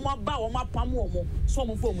say be a woman ba woman pam woman so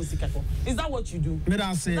mo for music. Is that what you do? Me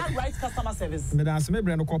da say that right customer service. Me da say me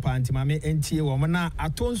brand kopa anti ma me entie wo na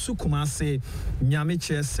Atonsu Kumase nyame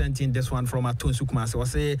chair sent in this one from Atonsu Kumase.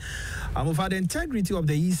 Was say for the integrity of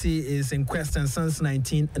the EC is in question since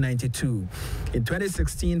 1992. In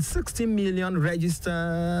 2016, 60 million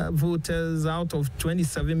registered voters out of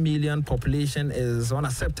 27 million population is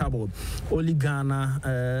unacceptable. Only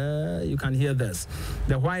Ghana you can hear this.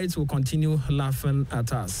 The whites will continue laughing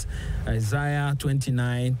at us. Isaiah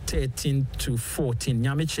 29, 13 to 14.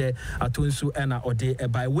 Nyamiche Atunsu ena ode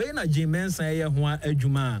by way na jimensa ye ho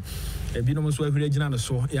adwuma. Ebinom so ahwere gina no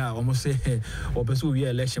so. Yeah, almost say obeso we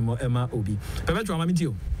election mo ema obi. Perpetua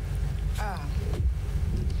mamitio.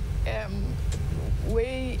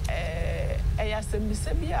 We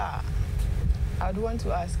Ayasembisebia. I'd want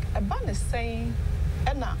to ask. A ban is saying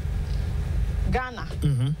ena Ghana.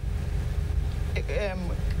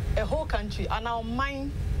 A whole country and our mind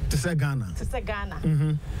to say Ghana.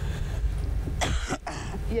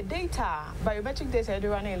 Your data, biometric data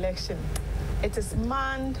during an election, it is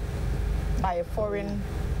manned by a foreign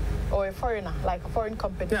or a foreigner, like a foreign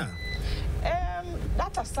company. Yeah.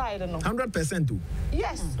 That aside, I don't know. 100% too.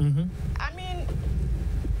 Yes. I mean,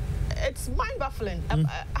 it's mind-baffling.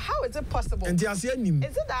 How is it possible? And is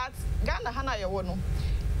it that Ghana hana yawono?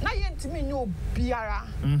 Na yentimi nyo biara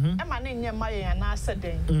ema na nye maye na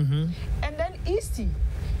aseden and then EC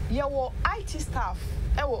yawo IT staff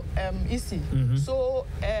ewo EC so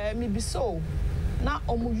me be so na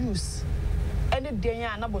omu use any den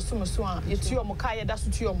ya na bosomo so a yetu omu ka ye da so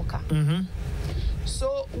tu omu ka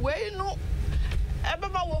so we no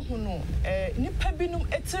ebeba wo hu no nipa binum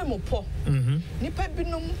etirimo po nipa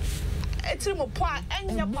binum etirimo po a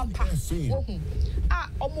enya papa wo hu a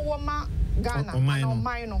omu wo ma Ghana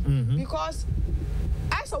and because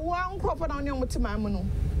as a one crop on your mutimano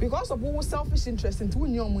because of all selfish interest into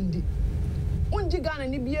your mundi. Unji Ghana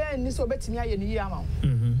ni bia and this obetimia yen yama.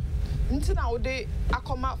 Until now they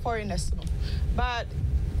accomma foreigners. But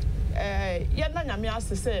Yana Yamias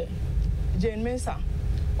to say Jane Mesa,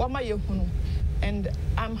 what my yohunu. And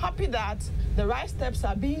I'm happy that the right steps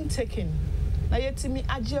are being taken. Na yetimi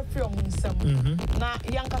agye from nsam na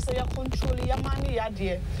yankasa ya control ya mani ya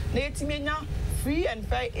de na yetimi nya free and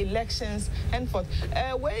fair elections and forth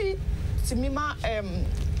way timima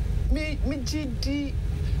me GD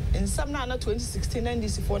in some na 2016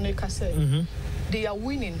 NDC for ne kase they are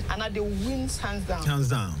winning and they win hands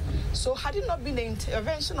down. So had it not been the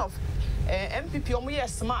intervention of MPP omo ye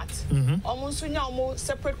smart omo so nya omo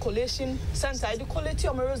separate collation center the quality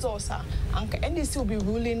of results and NDC will be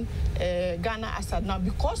ruling Ghana as now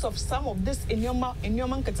because of some of this inyoma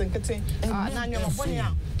nketen na nyoma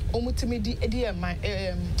bonia omo timidi edie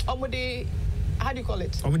omo de how do you call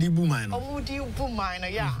it? Omudi Boomine. Omudi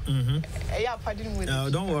Boomine, yeah. Yeah, pardon with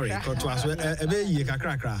don't worry, well,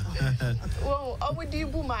 Omudi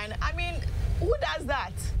Boomine. I mean, who does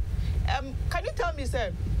that? Can you tell me,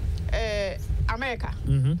 sir? America,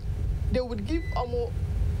 they would give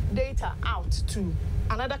data out to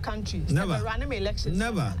another country. Never. Random elections.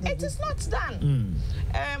 Never. It is not done.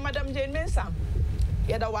 Madam Jane Mensah,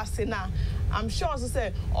 yada wasena. I'm sure also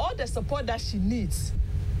say all the support that she needs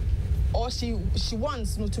or she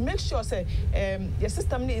wants to make sure say your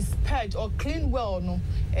system is purged or clean well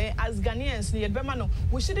as Ghanaians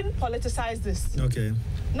we shouldn't politicize this. Okay.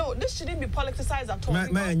 No, this shouldn't be politicized at all.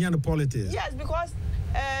 Politics. Yes, because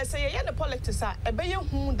say the politics are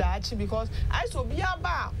because I saw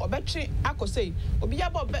Biaba or Betri Akose or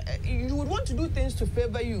Biaba you would want to do things to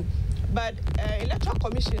favor you. But electoral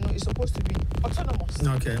commission is supposed to be autonomous.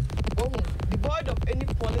 Okay. Devoid of any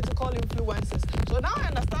political influences. So now I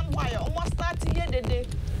understand why I almost started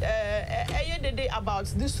the day about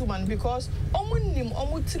this woman because and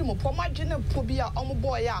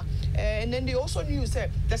then they also knew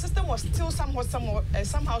the system was still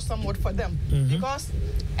somehow somewhat for them because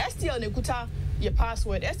STL Nekuta your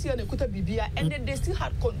password, STL Nekuta Bibia, and then they still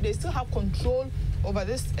have control over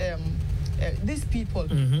this. These people,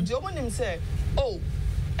 the woman say, "Oh,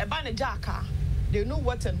 a banner jacka." They know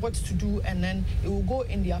what to do, and then it will go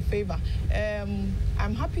in their favor.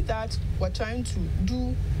 I'm happy that we're trying to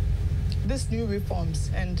do these new reforms,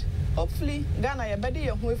 and hopefully, Ghana, you're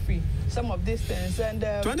better free some of these things. And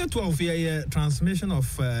 2012 transmission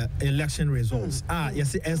of election results.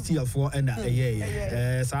 Yes, STL4 and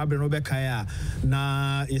Sabre Robekaya.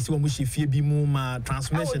 Na yes, we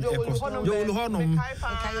transmission.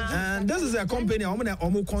 And this is a company.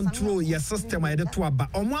 I'm control your system. I did to about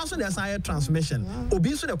almost the side transmission.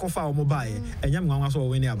 Obiso the cofa mobile, and young one was all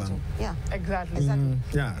winning about. Yeah, exactly.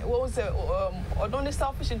 Yeah. What was only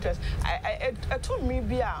selfish interest? I told me,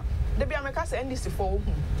 the Biamaka and this for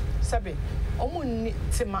Sabi.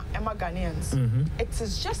 Tima Emma Ghanaians. It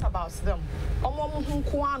is just about them. How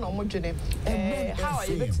are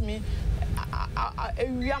you with me?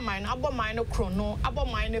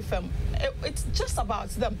 It's just about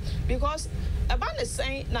them because Eban is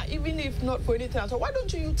saying now, even if not for anything, so why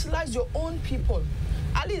don't you utilize your own people?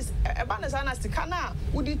 At least Eban is honest. Kana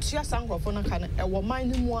would it just sang for na kana e wo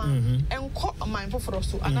man mu and call a man for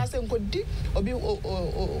us and I say di obi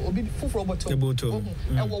fufuro boto e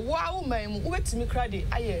wo wa man wait me crowd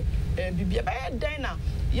aye bibia ba den na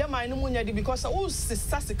ye man mu nya di because o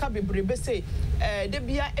sisa sika bebrebe say de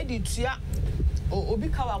bia editua obi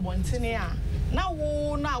kawa bontene a na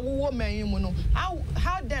wo man mu no how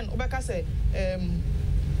then obeka say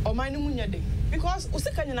o man mu nya de because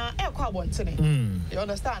usikanyina e kwa bontene you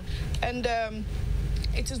understand and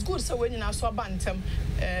it is good so when you now so bantem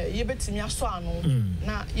you betimi aso anu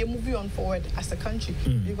na you move on forward as a country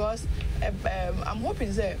because I'm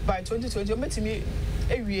hoping that by 2020 you betimi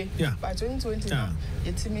ewie by 2020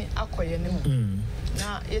 yetimi akoye ne mu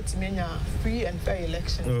na yetimi nya free and fair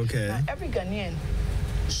election. Now every Ghanaian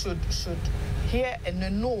should hear and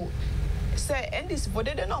know say and this for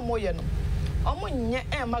they don't more you know for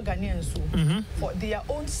their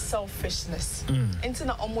own selfishness.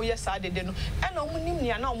 Intina omo yesa de no and omo nim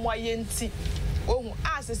nia na omo ayenti ohun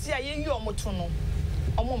asese aye yi omo to no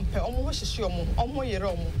omo mpe omo ho hihye omo yere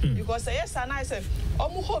omo because yes and I said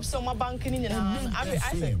omo hope so my bank ni na I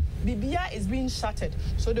said Bibia is being shattered,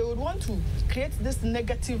 so they would want to create this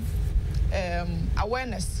negative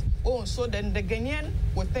awareness. So then the Ghanaian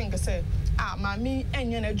would think say mami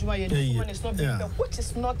enye na adwuma ye is not being which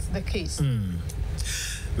is not the case.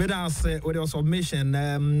 With your submission,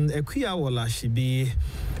 Ekuya Wolashibi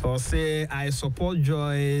or say I support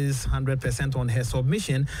Joy's 100% on her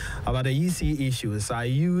submission about the EC issues. Our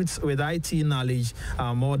youths with IT knowledge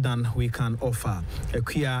are more than we can offer.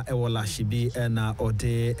 Ekuya Wolashibi and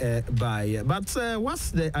Ode Baye. But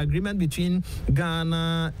what's the agreement between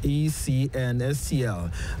Ghana, EC, and STL?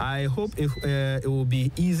 I hope it will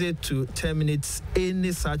be easy to terminate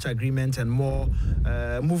any such agreement and more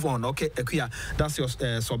move on. Okay, Ekuya, that's your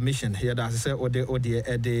submission here. That's Ode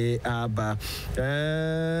Aba.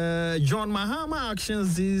 John Mahama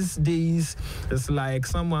actions these days is like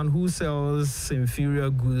someone who sells inferior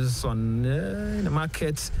goods on the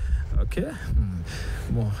market. Okay,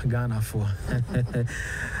 more Ghana for.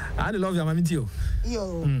 I love your mammy too.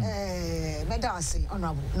 Yo, Medasi,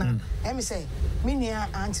 honorable. Now, let me say, Minia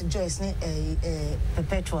Aunt Joyce,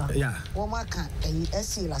 Perpetua. Yeah. Woman can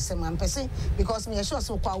SC last time, because me sure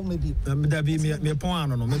so quite maybe. There be me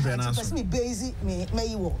point on me brand. Me busy, me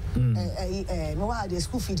you no had the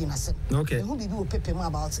school feeding us. Okay. Who be paper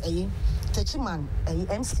about a Techiman,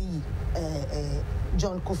 MC,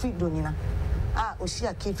 John Kofi Donina.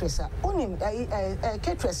 Oshia caterers only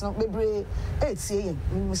caterers no bebre 8 saying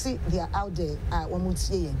we see they are out there one month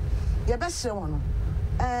saying your best one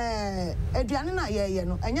aduane na ye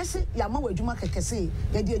no enya se ya ma wadwuma kekese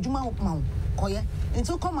ye de adwuma ma koye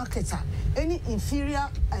into come marketer any inferior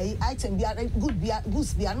item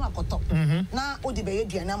goods bia no akoto na odi be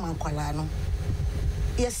aduane ma nkwala no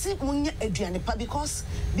yes, munya aduane pa because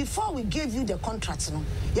before we gave you the contract no,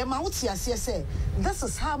 ye ma wuti ase say this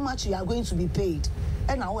is how much you are going to be paid.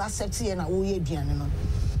 And I will accept it and I will ye aduane no.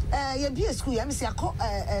 You be a school, I mean,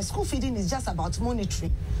 school feeding is just about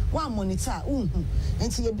monitoring. One monitor,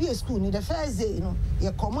 and you be a school, need the first day, you know,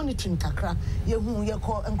 you call monitoring kakra, you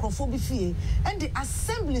call and and the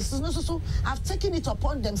assemblies so have taken it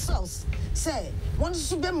upon themselves. Say, one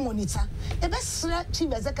to be monitor, the best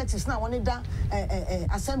chief executives now wanted that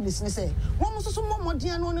assemblies, and say, one was also more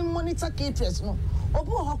monitor caterers, no, or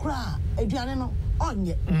Hokra, Adriana, no. On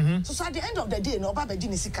yet. So at the end of the day, no Baba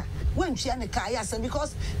Dinisika, when she and the Kayas, and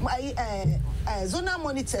because my zonal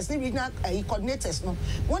monitors, regional coordinators, no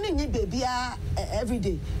one in baby every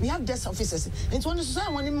day. We have desk officers. It's one to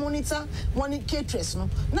one in monitor, one in caterers, no,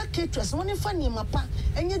 not caterers, one in funny mapa,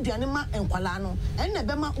 and your Dianima and Qualano, and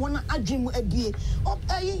Nebema one a dream a bee. Oh,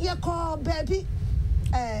 you call baby.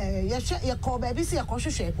 You call baby, see a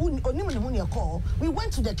cautious, only your call. We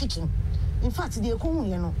went to the kitchen. In fact, the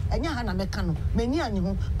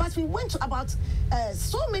but we went to about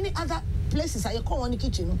so many other places. I call one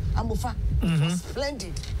kitchen, Amufa. It was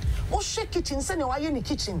splendid. Oh, shake kitchen, send away in the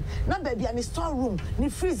kitchen. Now, baby, and the storeroom, the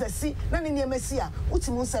freezer, see, none in the Messia.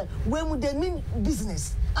 Utimun said, when would they mean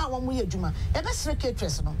business? I want me a Juma. A best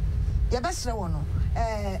caterers, no. Your best one,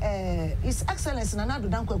 His Excellency Nana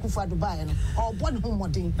Danko Kufa Dubai, or one home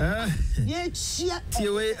modern. Where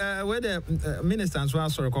the minister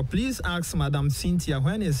answer, please ask Madam Cynthia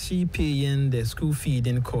when is she paying the school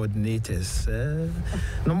feeding coordinators?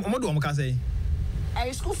 No more say.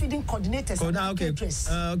 School feeding coordinators.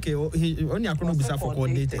 Okay. He only a for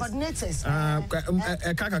coordinators. Coordinators.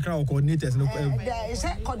 Kaka coordinators. No. Is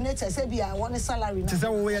that coordinators? Say be one salary. To say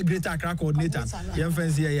we are greater coordinator. Young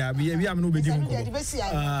friends here. We have no be doing.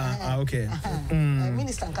 Okay.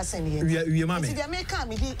 Minister Kaseni. We mama. The American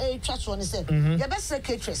me the trust one say. Your best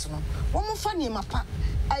secretaries no. One more funny mapa.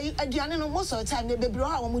 I most of the time they be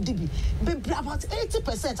about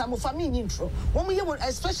 80%. I'm a family intro. One year,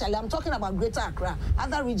 especially I'm talking about Greater Accra,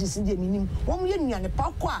 other regions in the minimum. 1 year near the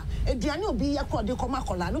Pakwa, a Diano be a quad de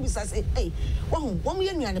Comacola, no besides hey, 1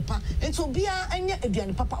 year near the Pa, and so be a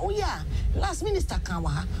Diana Papa. Oh, yeah, last minister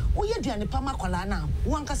Kawa, oh, yeah, Diana Pamacola now.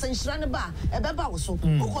 One can say bar, a baba also,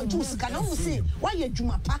 who can do Sika, see why you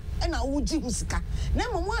Jumapa and I would do Sika.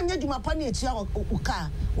 Number 1 year Jumapa near Uka,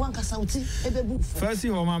 one can say a baby. First,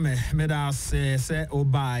 Mama, Medas say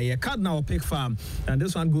Obai, a Cardinal Pig Farm, and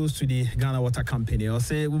this one goes to the Ghana Water Company. Or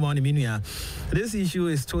say, this issue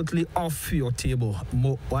is totally off your table.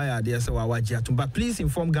 Why are there so but please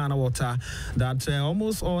inform Ghana Water that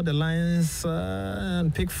almost all the lines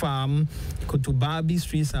and pig farm Kotubabi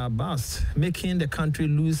streets are bust, making the country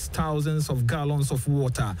lose thousands of gallons of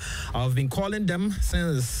water. I've been calling them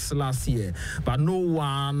since last year, but no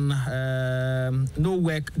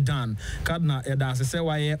work done. Cardinal Edas say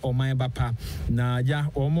why or my bapa na ja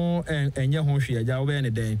omo enye ho hwe ja we ne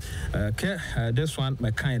den this one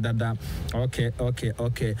my kind dada. Okay.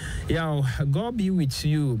 Yeah, God be with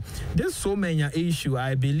you. There's so many issue.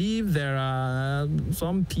 I believe there are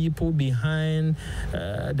some people behind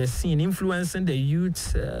the scene influencing the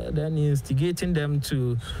youth, then instigating them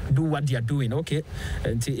to do what they are doing. Okay,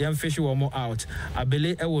 and young fish more out. I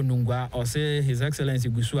believe Ewonungwa or say His Excellency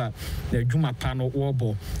Gusua the Juma Pano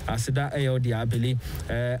Warbo. I said that I believe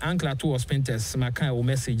Ankla to us painters my kind of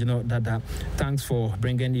message, you know that thanks for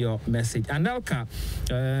bringing your message. And Elka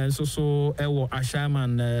so Ewo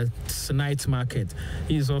Ashaman night market.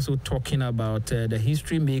 He's also talking about the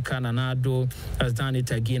history maker Nanado has done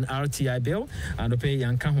it again. RTI bill and pay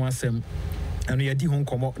Yanka Wasem. And we are home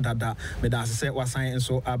come dada medas say wasan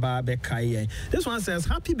so aba bekai. This one says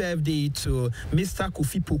happy birthday to Mr.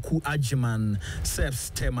 Kofi Poku Ajiman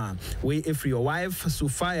Sebs Tema. We if your wife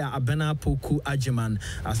Sofia Abena Poku Ajiman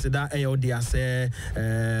aseda dia say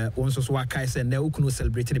onso so wakai say na ukunu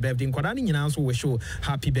celebrate the birthday nkwada ni nyina so we show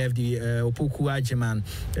happy birthday Poku Ajiman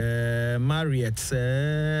Marriott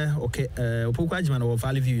okay Poku Ajiman of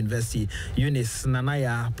Valley View University Eunice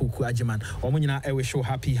Nanaya Poku Ajiman omo nyina we show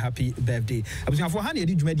happy birthday. I was for honey,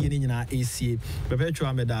 did you make any AC? Perpetual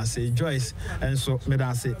Medase, Joyce, and so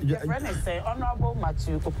Medase. Your friend is Honorable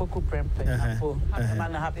Matthew Kopoku Prempe.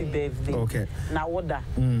 Happy birthday. Okay. Now, what that?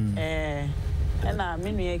 And I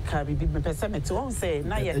mean, carry big percent to one say,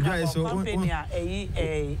 now you're company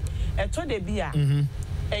a told beer.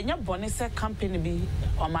 And your bonus company be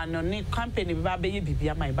or my company, baby,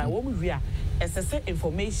 be my by what we are. ɛsɛ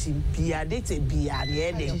information bia data bia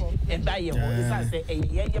ne ɛde ɛba yɛ hɔ ɛsa sɛ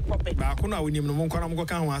ɛyɛ property baako na wonim no monkɔ na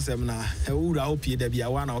monkɔka ho asɛm na wura wo pie da bia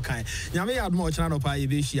wa na wokan nyame yɛ adom a ɔkyena no paa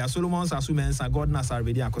yɛbɛhyia Solomon Sasu Mensa God na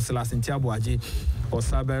Sarvedi Akosela Sentia Boaje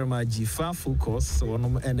Osaberma Jifa Focus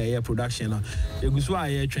wɔnom ɛna ɛyɛ production no ɛgu so a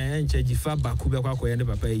yɛtwɛn ɛnkyɛ Jifa baako bɛkɔ akɔyɛ ne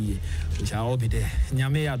papa yie we shall all be there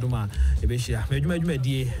nyame yɛ adom a yɛbɛhyia madwuma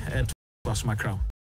die ɛto asoma crown